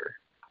much quicker.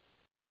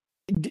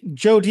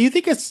 Joe, do you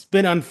think it's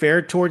been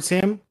unfair towards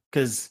him?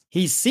 Because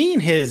he's seen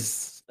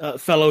his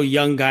fellow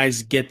young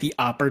guys get the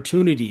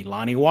opportunity.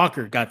 Lonnie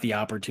Walker got the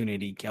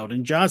opportunity.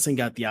 Keldon Johnson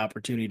got the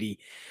opportunity.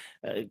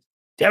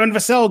 Devin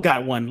Vassell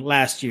got one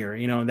last year.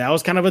 You know, that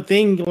was kind of a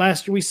thing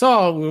last year we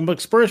saw when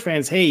Spurs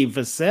fans, hey,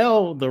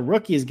 Vassell, the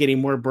rookie, is getting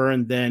more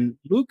burned than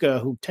Luka,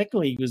 who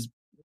technically was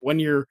 1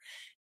 year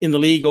in the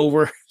league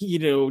over, you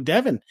know,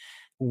 Devin.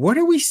 Where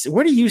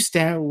do you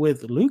stand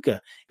with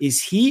Luka?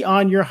 Is he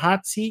on your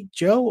hot seat,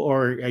 Joe,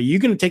 or are you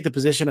going to take the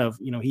position of,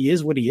 you know, he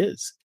is what he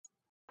is?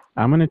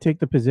 I'm going to take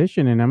the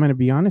position, and I'm going to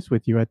be honest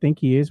with you. I think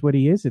he is what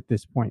he is at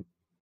this point.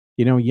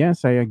 You know,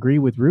 yes, I agree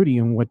with Rudy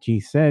on what he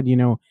said. You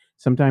know,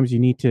 sometimes you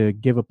need to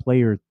give a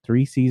player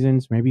 3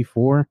 seasons, maybe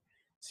 4,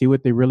 see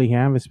what they really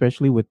have,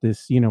 especially with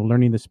this, you know,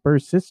 learning the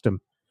Spurs system.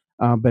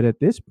 But at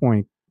this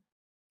point,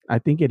 I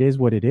think it is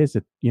what it is,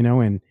 you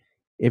know, and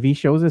if he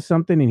shows us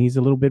something and he's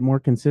a little bit more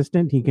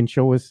consistent, he can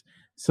show us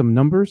some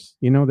numbers,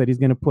 you know, that he's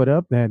going to put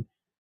up that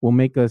will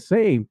make us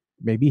say,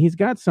 maybe he's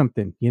got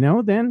something, you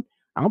know, then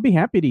I'll be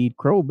happy to eat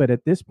crow. But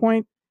at this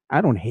point,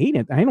 I don't hate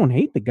it. I don't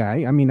hate the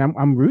guy. I mean,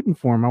 I'm rooting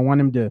for him. I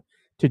want him to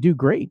do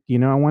great. You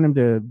know, I want him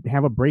to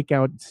have a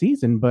breakout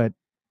season, but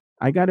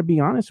I got to be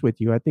honest with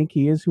you. I think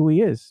he is who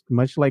he is,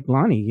 much like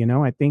Lonnie. You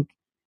know, I think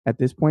at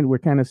this point, we're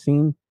kind of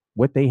seeing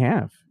what they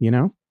have, you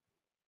know?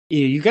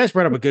 Yeah, you guys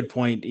brought up a good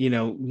point. You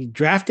know, we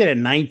drafted at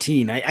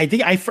 19. I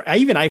think I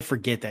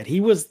forget that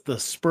he was the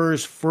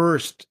Spurs'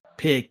 first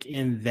pick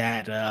in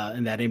that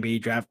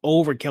NBA draft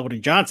over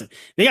Keldon Johnson.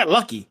 They got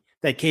lucky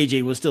that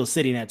KJ was still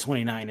sitting at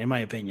 29, in my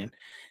opinion.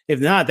 If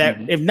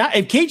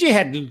KJ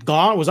had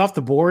was off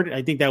the board,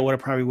 I think that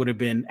would have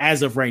been,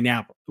 as of right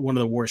now, one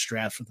of the worst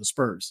drafts for the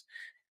Spurs.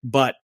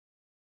 But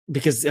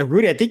because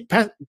Rudy, I think,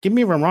 give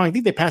me if I'm wrong, I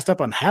think they passed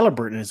up on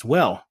Halliburton as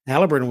well.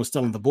 Halliburton was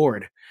still on the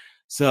board.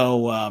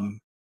 So,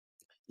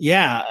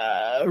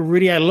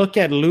 Rudy, I look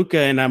at Luka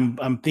and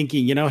I'm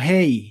thinking, you know,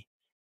 hey,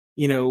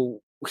 you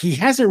know, he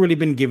hasn't really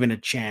been given a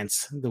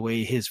chance the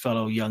way his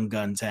fellow young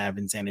guns have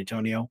in San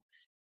Antonio.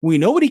 We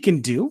know what he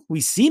can do.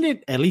 We've seen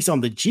it at least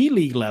on the G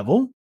League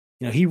level.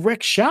 You know, he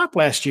wrecked shop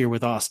last year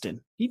with Austin.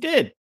 He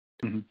did.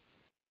 Mm-hmm.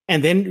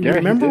 And then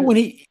remember when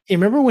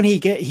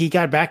he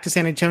got back to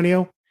San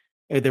Antonio,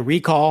 the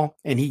recall,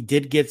 and he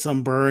did get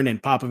some burn,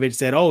 and Popovich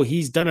said, "Oh,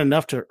 he's done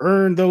enough to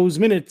earn those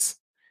minutes."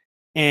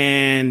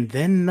 And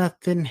then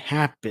nothing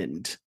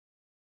happened.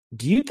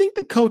 Do you think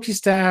the coaching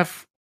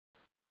staff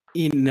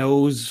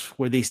knows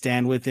where they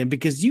stand with him?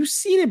 Because you've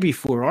seen it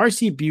before.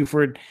 R.C.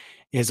 Buford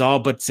has all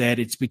but said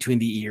it's between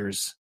the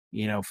ears,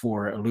 you know,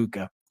 for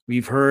Luka.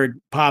 We've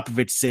heard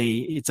Popovich say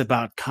it's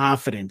about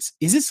confidence.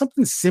 Is it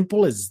something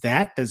simple as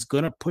that that's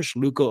going to push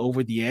Luka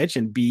over the edge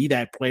and be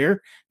that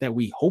player that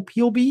we hope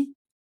he'll be?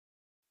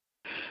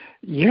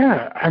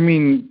 Yeah, I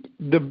mean,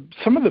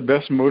 some of the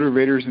best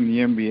motivators in the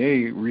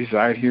NBA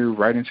reside here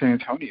right in San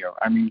Antonio.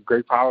 I mean,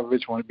 Greg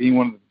Popovich, being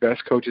one of the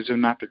best coaches, if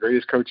not the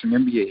greatest coach in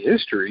NBA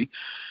history.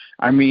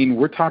 I mean,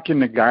 we're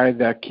talking a guy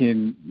that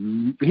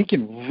can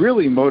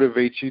really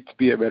motivate you to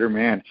be a better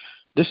man.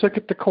 Just look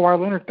at the Kawhi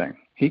Leonard thing.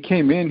 He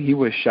came in, he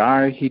was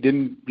shy. He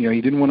didn't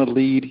want to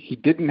lead. He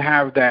didn't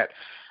have that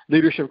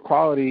leadership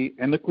quality.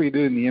 And look what he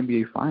did in the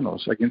NBA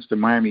Finals against the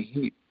Miami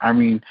Heat. I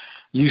mean,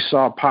 you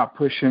saw Pop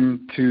push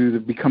him to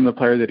become the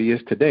player that he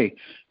is today.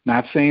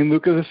 Not saying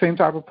Luka's the same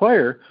type of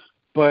player,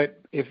 but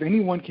if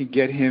anyone can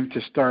get him to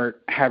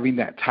start having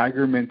that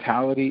Tiger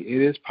mentality,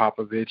 it is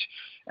Popovich.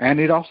 And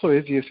it also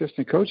is the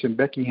assistant coach in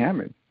Becky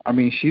Hammond. I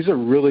mean, she's a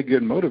really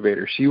good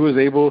motivator. She was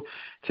able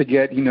to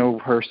get,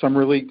 her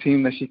summer league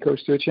team that she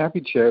coached to a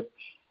championship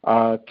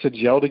to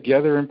gel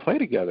together and play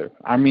together.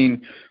 I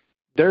mean,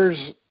 there's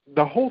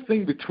the whole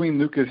thing between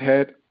Luka's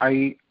head.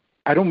 I'm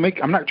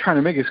not trying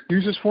to make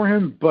excuses for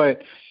him,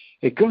 but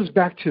it goes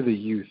back to the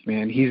youth,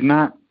 man. He's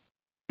not,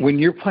 when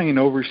you're playing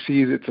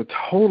overseas, it's a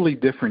totally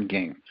different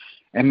game.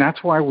 And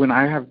that's why when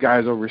I have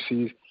guys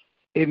overseas,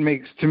 to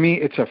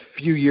me, it's a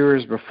few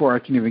years before I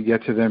can even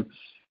get to them.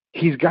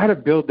 He's got to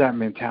build that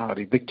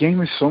mentality. The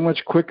game is so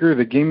much quicker.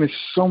 The game is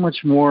so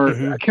much more,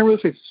 I can't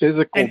really say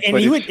physical.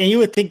 And you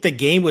would think the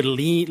game would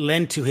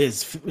lend to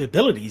his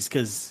abilities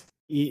because,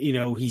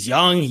 he's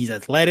young, he's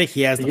athletic,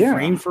 he has the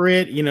frame for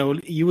it.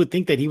 You would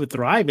think that he would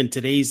thrive in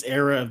today's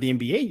era of the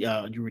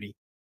NBA, Rudy.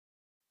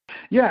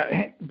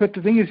 Yeah, but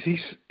the thing is,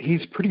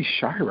 he's pretty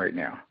shy right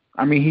now.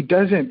 I mean, he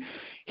doesn't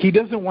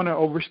want to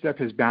overstep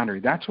his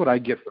boundary. That's what I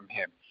get from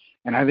him.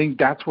 And I think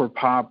that's where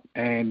Pop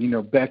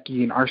and,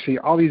 Becky and RC,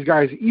 all these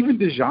guys, even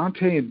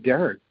DeJounte and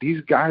Derek,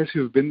 these guys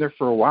who have been there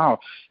for a while,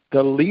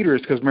 the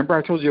leaders, because remember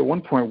I told you at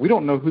one point, we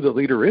don't know who the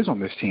leader is on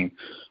this team.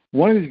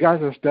 One of these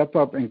guys will step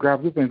up and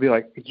grab Luka and be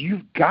like,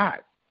 you've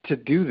got to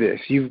do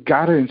this. You've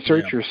got to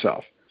insert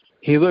yourself.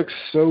 He looks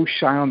so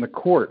shy on the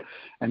court,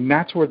 and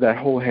that's where that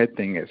whole head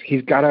thing is.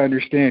 He's got to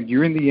understand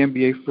you're in the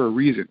NBA for a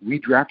reason. We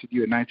drafted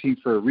you at 19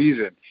 for a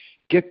reason.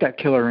 Get that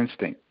killer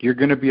instinct. You're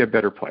going to be a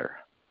better player.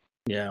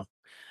 Yeah.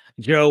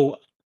 Joe,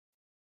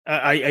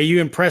 are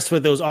you impressed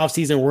with those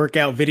off-season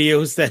workout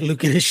videos that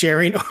Luka is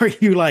sharing? Or are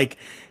you like,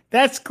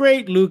 that's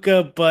great,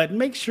 Luka, but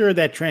make sure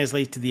that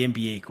translates to the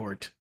NBA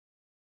court?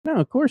 No,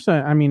 of course.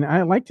 I mean,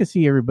 I like to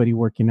see everybody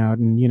working out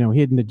and,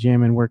 hitting the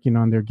gym and working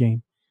on their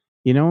game,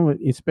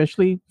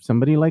 especially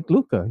somebody like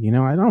Luka.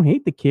 I don't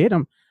hate the kid.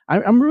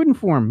 I'm rooting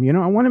for him.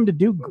 I want him to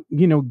do,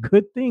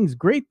 good things,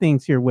 great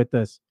things here with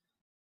us.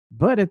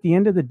 But at the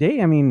end of the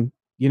day, I mean,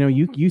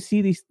 you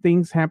see these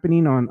things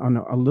happening on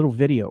a little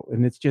video,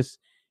 and it's just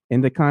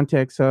in the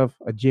context of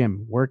a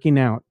gym, working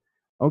out.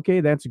 Okay,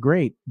 that's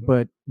great.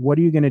 But what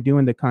are you going to do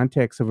in the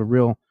context of a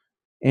real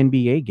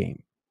NBA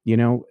game?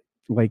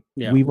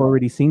 We've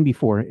already seen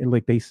before,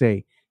 like they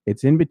say,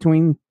 it's in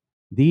between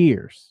the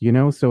ears,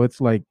 so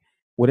it's like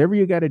whatever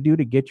you got to do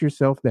to get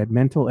yourself that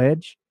mental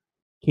edge,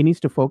 he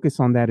needs to focus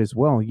on that as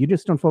well. You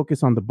just don't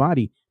focus on the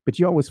body, but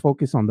you always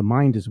focus on the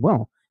mind as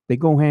well. They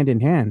go hand in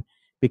hand,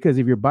 because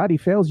if your body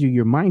fails you,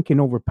 your mind can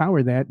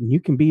overpower that, and you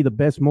can be the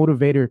best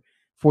motivator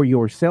for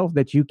yourself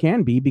that you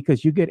can be,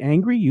 because you get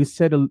angry. You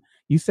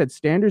set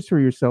standards for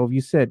yourself. You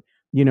said,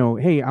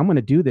 hey, I'm going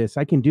to do this.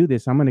 I can do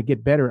this. I'm going to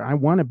get better. I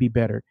want to be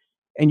better.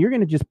 And you're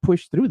going to just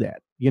push through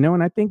that,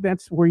 and I think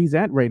that's where he's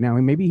at right now.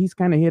 And maybe he's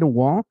kind of hit a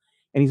wall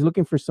and he's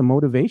looking for some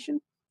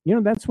motivation.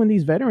 That's when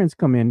these veterans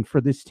come in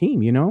for this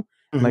team,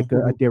 like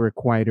a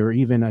Derek White or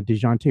even a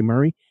DeJounte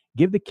Murray.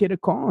 Give the kid a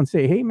call and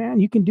say, hey,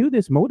 man, you can do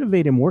this.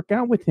 Motivate him, work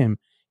out with him.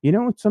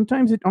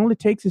 Sometimes all it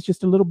takes is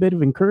just a little bit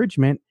of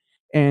encouragement.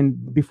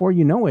 And before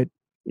you know it,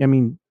 I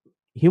mean,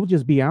 he'll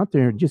just be out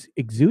there just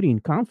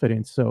exuding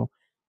confidence. So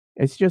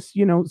it's just,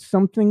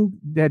 something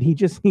that he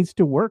just needs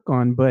to work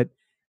on. But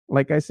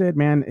like I said,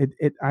 man,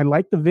 I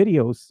like the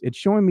videos. It's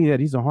showing me that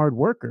he's a hard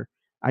worker.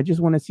 I just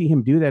want to see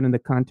him do that in the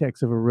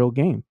context of a real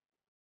game.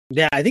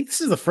 Yeah, I think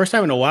this is the first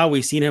time in a while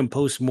we've seen him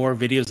post more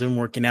videos of him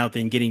working out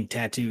than getting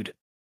tattooed.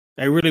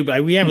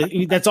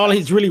 That's all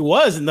he really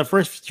was in the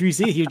first 3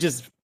 seasons. He was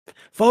just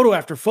photo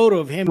after photo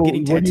of him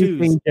getting tattoos. What do you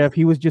think, Jeff?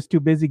 He was just too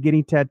busy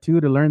getting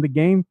tattooed to learn the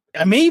game?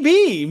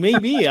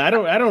 Maybe. I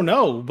don't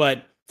know,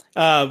 but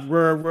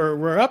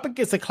we're up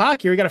against the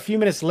clock here. We got a few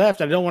minutes left.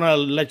 I don't want to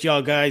let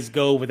y'all guys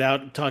go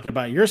without talking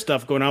about your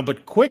stuff going on.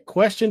 But quick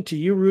question to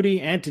you,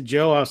 Rudy, and to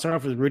Joe. I'll start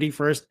off with Rudy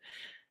first.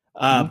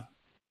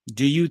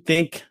 Do you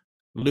think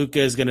Luka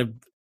is going to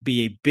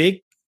be a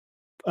big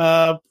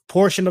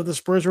portion of the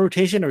Spurs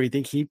rotation, or you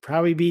think he'd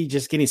probably be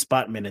just getting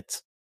spot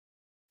minutes?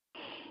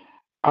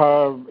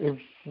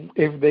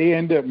 If they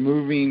end up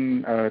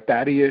moving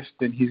Thaddeus,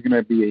 then he's going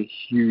to be a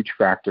huge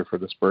factor for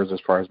the Spurs as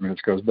far as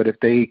minutes goes. But if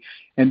they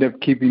end up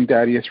keeping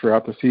Thaddeus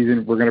throughout the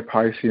season, we're going to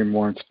probably see him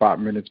more in spot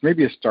minutes,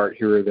 maybe a start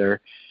here or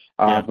there,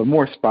 but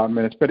more spot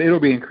minutes. But it'll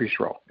be increased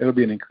role. It'll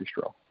be an increased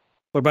role.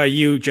 What about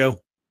you, Joe?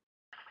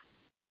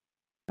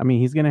 I mean,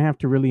 he's going to have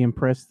to really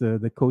impress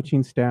the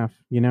coaching staff,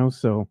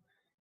 so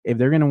if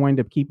they're going to wind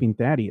up keeping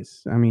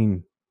Thaddeus, I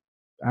mean,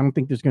 I don't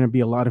think there's going to be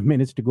a lot of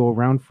minutes to go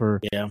around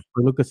for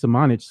Luka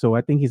Samanic. So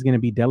I think he's going to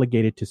be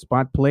delegated to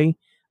spot play.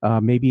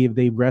 Maybe if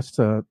they rest,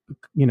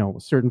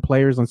 certain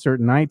players on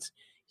certain nights,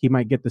 he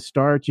might get the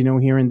start,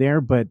 here and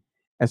there. But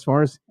as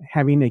far as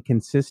having a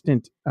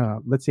consistent,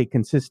 minutes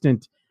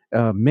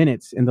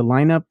in the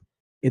lineup,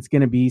 it's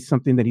going to be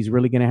something that he's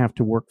really going to have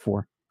to work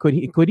for.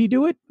 Could he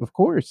do it? Of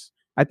course.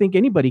 I think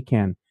anybody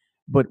can.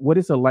 But what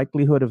is the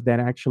likelihood of that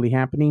actually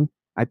happening?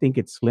 I think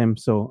it's slim.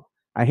 So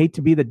I hate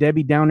to be the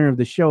Debbie Downer of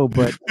the show,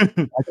 but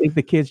I think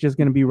the kid's just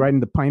going to be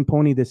riding the pine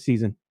pony this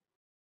season.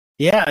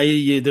 Yeah,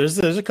 there's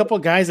a couple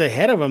of guys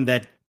ahead of him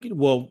that,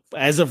 well,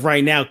 as of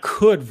right now,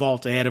 could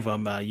vault ahead of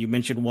him. You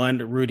mentioned one,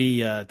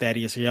 Rudy,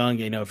 Thaddeus Young.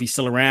 If he's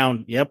still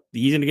around, yep,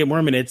 he's going to get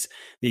more minutes.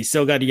 They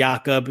still got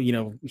Jakob.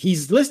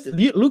 He's listed.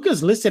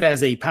 Luka's listed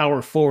as a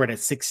power forward at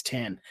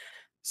 6'10".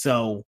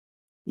 So,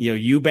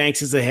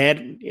 Eubanks is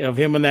ahead of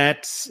him on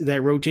that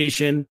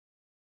rotation.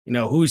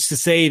 Who's to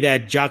say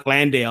that Jock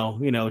Landale,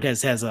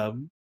 has a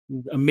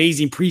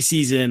amazing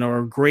preseason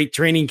or great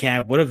training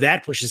camp? What if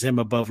that pushes him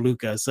above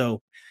Luka?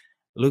 So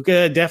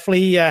Luka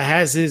definitely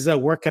has his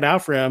work cut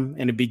out for him,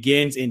 and it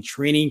begins in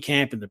training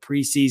camp in the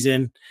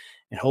preseason.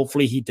 And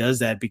hopefully he does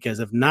that, because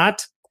if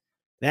not,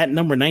 that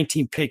number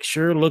 19 pick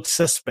sure looks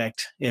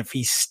suspect if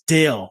he's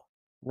still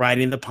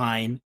riding the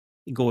pine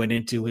going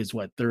into his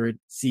third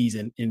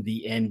season in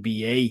the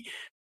NBA.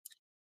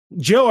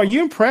 Joe, are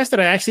you impressed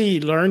that I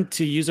actually learned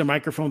to use a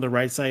microphone the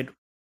right side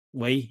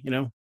way?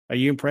 Are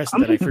you impressed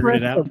that I figured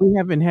it out? We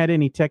haven't had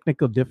any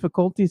technical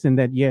difficulties, and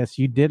that, yes,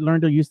 you did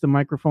learn to use the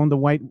microphone the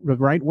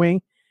right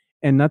way,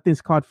 and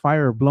nothing's caught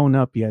fire or blown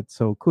up yet.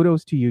 So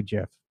kudos to you,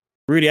 Jeff.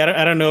 Rudy,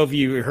 I don't know if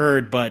you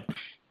heard, but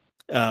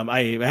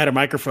I had a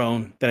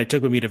microphone that I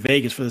took with me to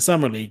Vegas for the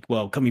summer league.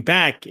 Well, coming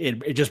back,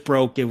 it just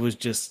broke. It was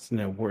just,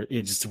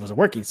 it just wasn't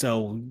working.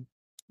 So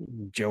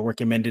Joe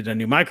recommended a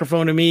new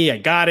microphone to me. I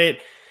got it.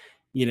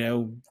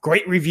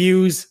 Great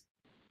reviews.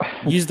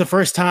 Used the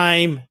first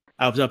time.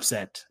 I was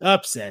upset.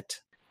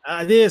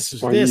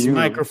 This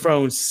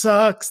microphone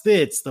sucks.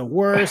 It's the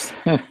worst.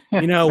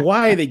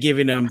 Why are they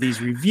giving them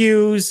these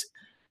reviews?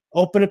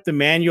 Open up the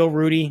manual,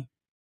 Rudy.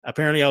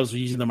 Apparently, I was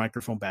using the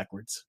microphone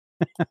backwards.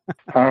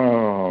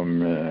 Oh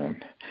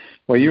man.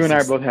 Well, you and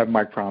I both have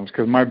mic problems,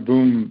 because my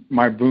boom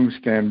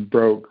stand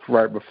broke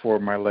right before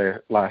my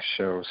last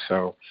show.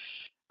 So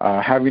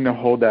having to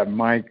hold that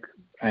mic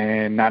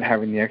and not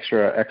having the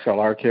extra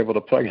XLR cable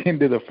to plug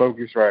into the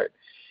Focusrite,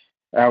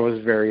 that was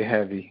very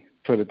heavy.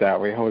 Put it that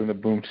way, holding the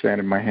boom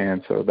stand in my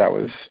hand. So that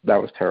was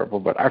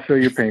terrible. But I feel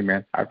your pain,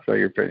 man. I feel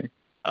your pain.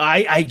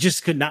 I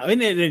just could not.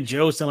 And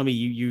Joe's telling me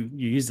you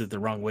used it the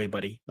wrong way,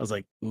 buddy. I was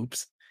like,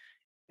 oops.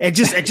 It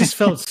just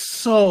felt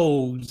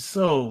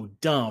so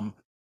dumb.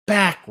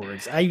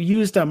 Backwards. I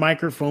used a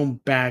microphone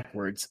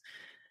backwards.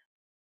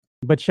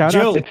 But shout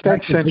Joe, out to it's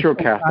that Central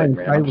Catholic,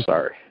 man. I'm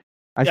sorry.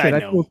 I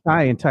feel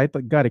Ty, and Ty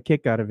got a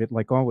kick out of it,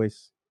 like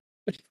always.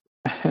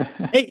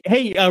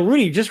 Hey,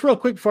 Rudy, just real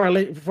quick before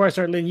I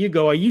start letting you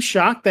go, are you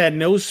shocked that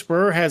no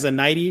Spur has a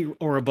 90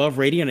 or above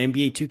rating on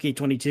NBA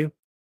 2K22?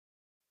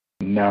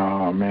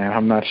 No, man,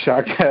 I'm not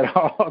shocked at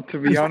all, to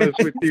be honest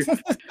with you.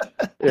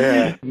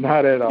 Yeah,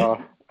 not at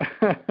all.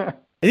 I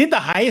think the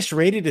highest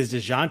rated is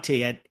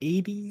DeJounte at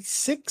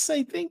 86.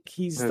 I think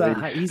he's in the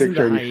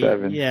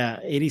high. Yeah,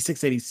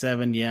 86,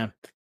 87. Yeah.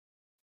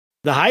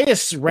 The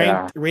highest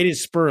rated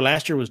Spur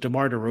last year was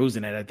DeMar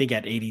DeRozan at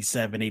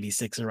 87,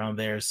 86, around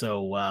there.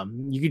 So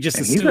you could just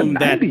assume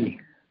that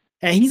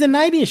he's a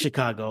 90 in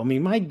Chicago. I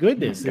mean, my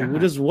goodness, it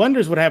just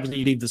wonders what happens when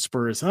you leave the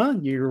Spurs, huh?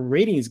 Your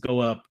ratings go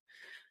up.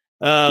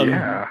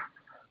 Yeah.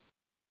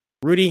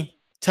 Rudy,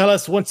 tell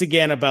us once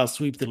again about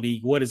Sweep the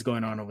League. What is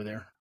going on over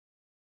there?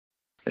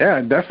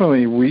 Yeah,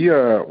 definitely.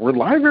 We're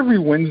live every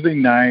Wednesday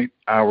night.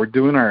 We're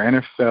doing our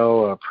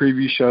NFL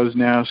preview shows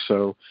now,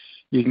 so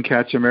you can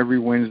catch them every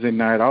Wednesday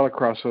night all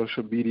across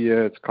social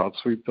media. It's called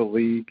Sweep the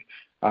League.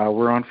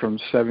 We're on from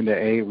 7 to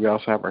 8. We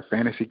also have our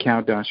fantasy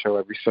countdown show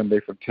every Sunday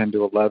from 10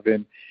 to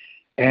 11.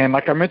 And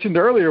like I mentioned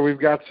earlier, we've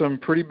got some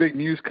pretty big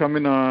news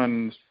coming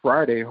on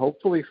Friday.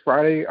 Hopefully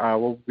Friday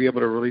we'll be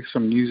able to release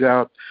some news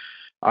out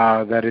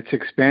that it's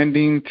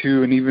expanding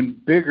to an even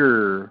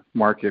bigger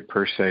market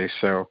per se.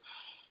 So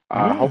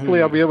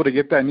hopefully I'll be able to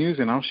get that news,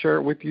 and I'll share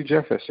it with you,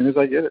 Jeff, as soon as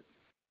I get it.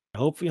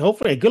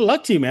 Hopefully, good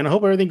luck to you, man. I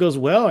hope everything goes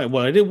well.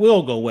 Well, it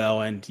will go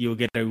well, and you'll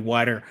get a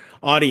wider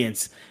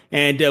audience.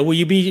 And will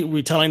you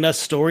be telling us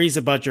stories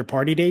about your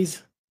party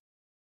days?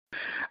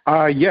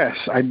 Yes,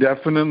 I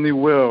definitely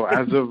will.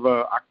 As of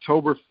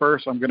October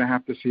 1st, I'm going to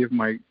have to see if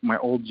my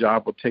old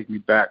job will take me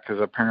back,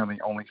 because apparently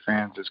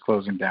OnlyFans is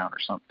closing down or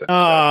something.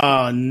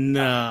 Oh,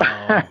 no.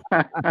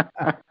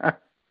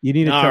 You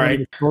need to tell me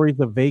the stories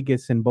of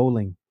Vegas and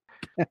bowling.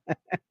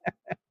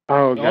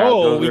 Oh,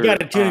 God, we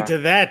got to tune into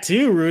that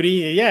too,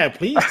 Rudy. Yeah,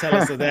 please tell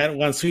us of that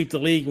on Sweep the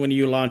League when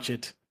you launch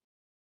it.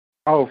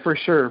 Oh, for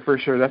sure.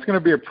 That's going to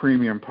be a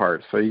premium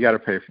part, so you got to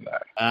pay for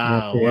that.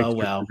 Oh,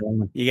 well.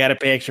 You got to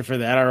pay extra for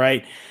that. All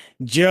right.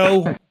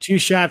 Joe, Two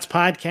Shots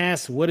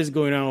Podcast, what is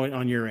going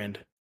on your end?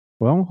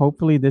 Well,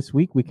 hopefully this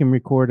week we can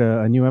record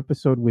a new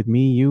episode with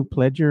me, you,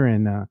 Pledger,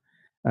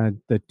 and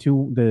the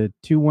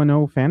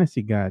 210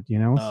 Fantasy God,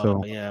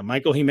 so yeah,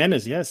 Michael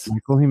Jimenez, yes.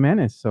 Michael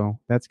Jimenez. So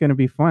that's going to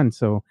be fun.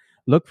 So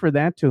look for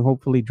that to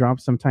hopefully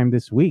drop sometime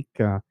this week.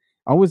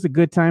 Always a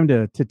good time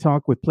to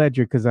talk with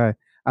Pledger, because I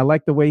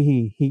like the way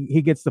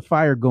he gets the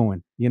fire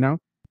going,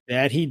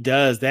 That he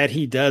does.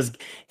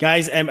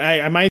 Guys, am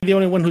I the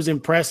only one who's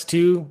impressed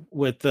too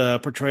with the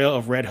portrayal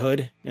of Red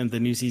Hood in the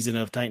new season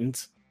of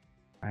Titans?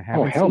 I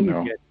haven't hell seen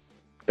no. it yet.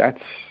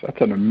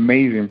 That's an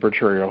amazing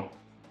portrayal.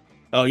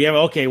 Oh yeah,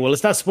 okay. Well,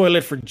 let's not spoil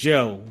it for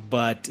Joe,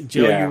 but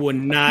Joe, Yeah, you will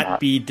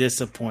not be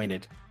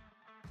disappointed.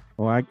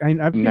 Well, I've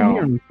been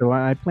hearing, so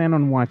I plan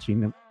on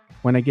watching it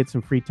when I get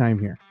some free time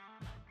here.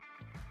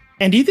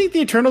 And do you think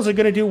the Eternals are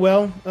going to do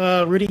well,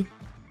 Rudy? Do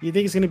you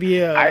think it's going to be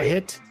a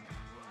hit?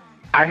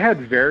 I had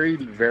very,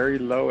 very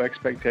low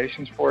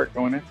expectations for it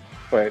going in,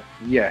 but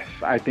yes,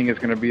 I think it's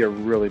going to be a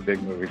really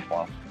big movie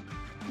for them.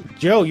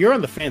 Joe, you're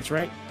on the fence,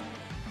 right?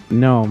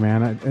 No,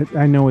 man.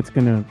 I know it's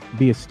gonna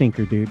be a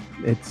stinker, dude.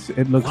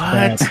 It looks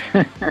bad.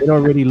 It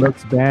already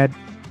looks bad.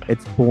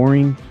 It's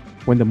boring.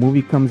 When the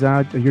movie comes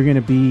out, you're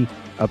gonna be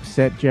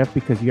upset, Jeff,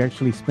 because you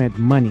actually spent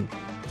money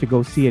to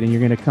go see it, and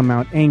you're gonna come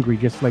out angry,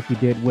 just like you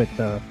did with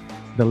the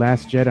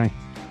Last Jedi.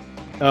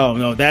 Oh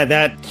no,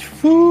 that.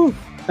 Whew.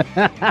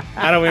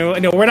 I don't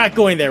even. No, we're not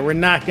going there. We're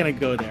not gonna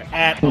go there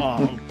at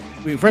all.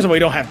 First of all, we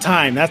don't have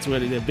time. That's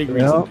what the big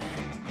reason. Well,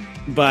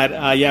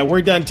 But yeah,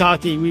 we're done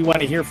talking. We want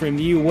to hear from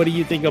you. What do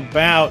you think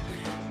about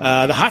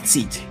the hot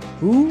seat?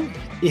 Who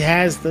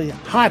has the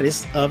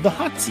hottest of the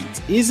hot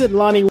seats? Is it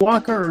Lonnie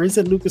Walker or is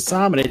it Luka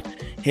Samanic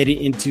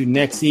heading into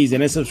next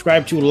season? And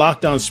subscribe to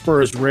Locked On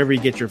Spurs wherever you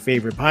get your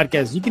favorite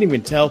podcast. You can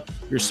even tell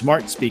your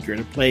smart speaker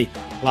to play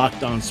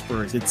Locked On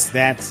Spurs. It's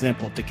that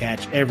simple to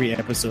catch every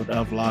episode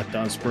of Locked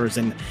On Spurs.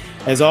 And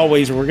as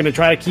always, we're going to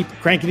try to keep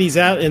cranking these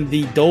out in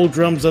the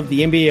doldrums of the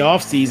NBA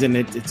offseason.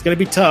 It's going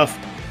to be tough.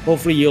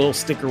 Hopefully you'll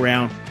stick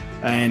around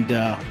and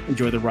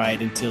enjoy the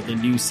ride until the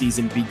new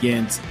season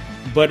begins.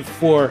 But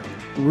for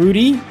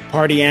Rudy,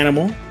 Party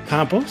Animal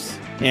Campos,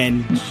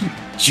 and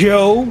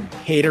Joe,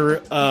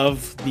 hater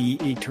of the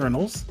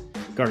Eternals,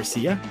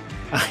 Garcia,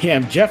 I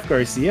am Jeff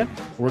Garcia.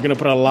 We're going to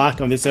put a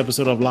lock on this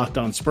episode of Locked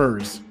On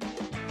Spurs.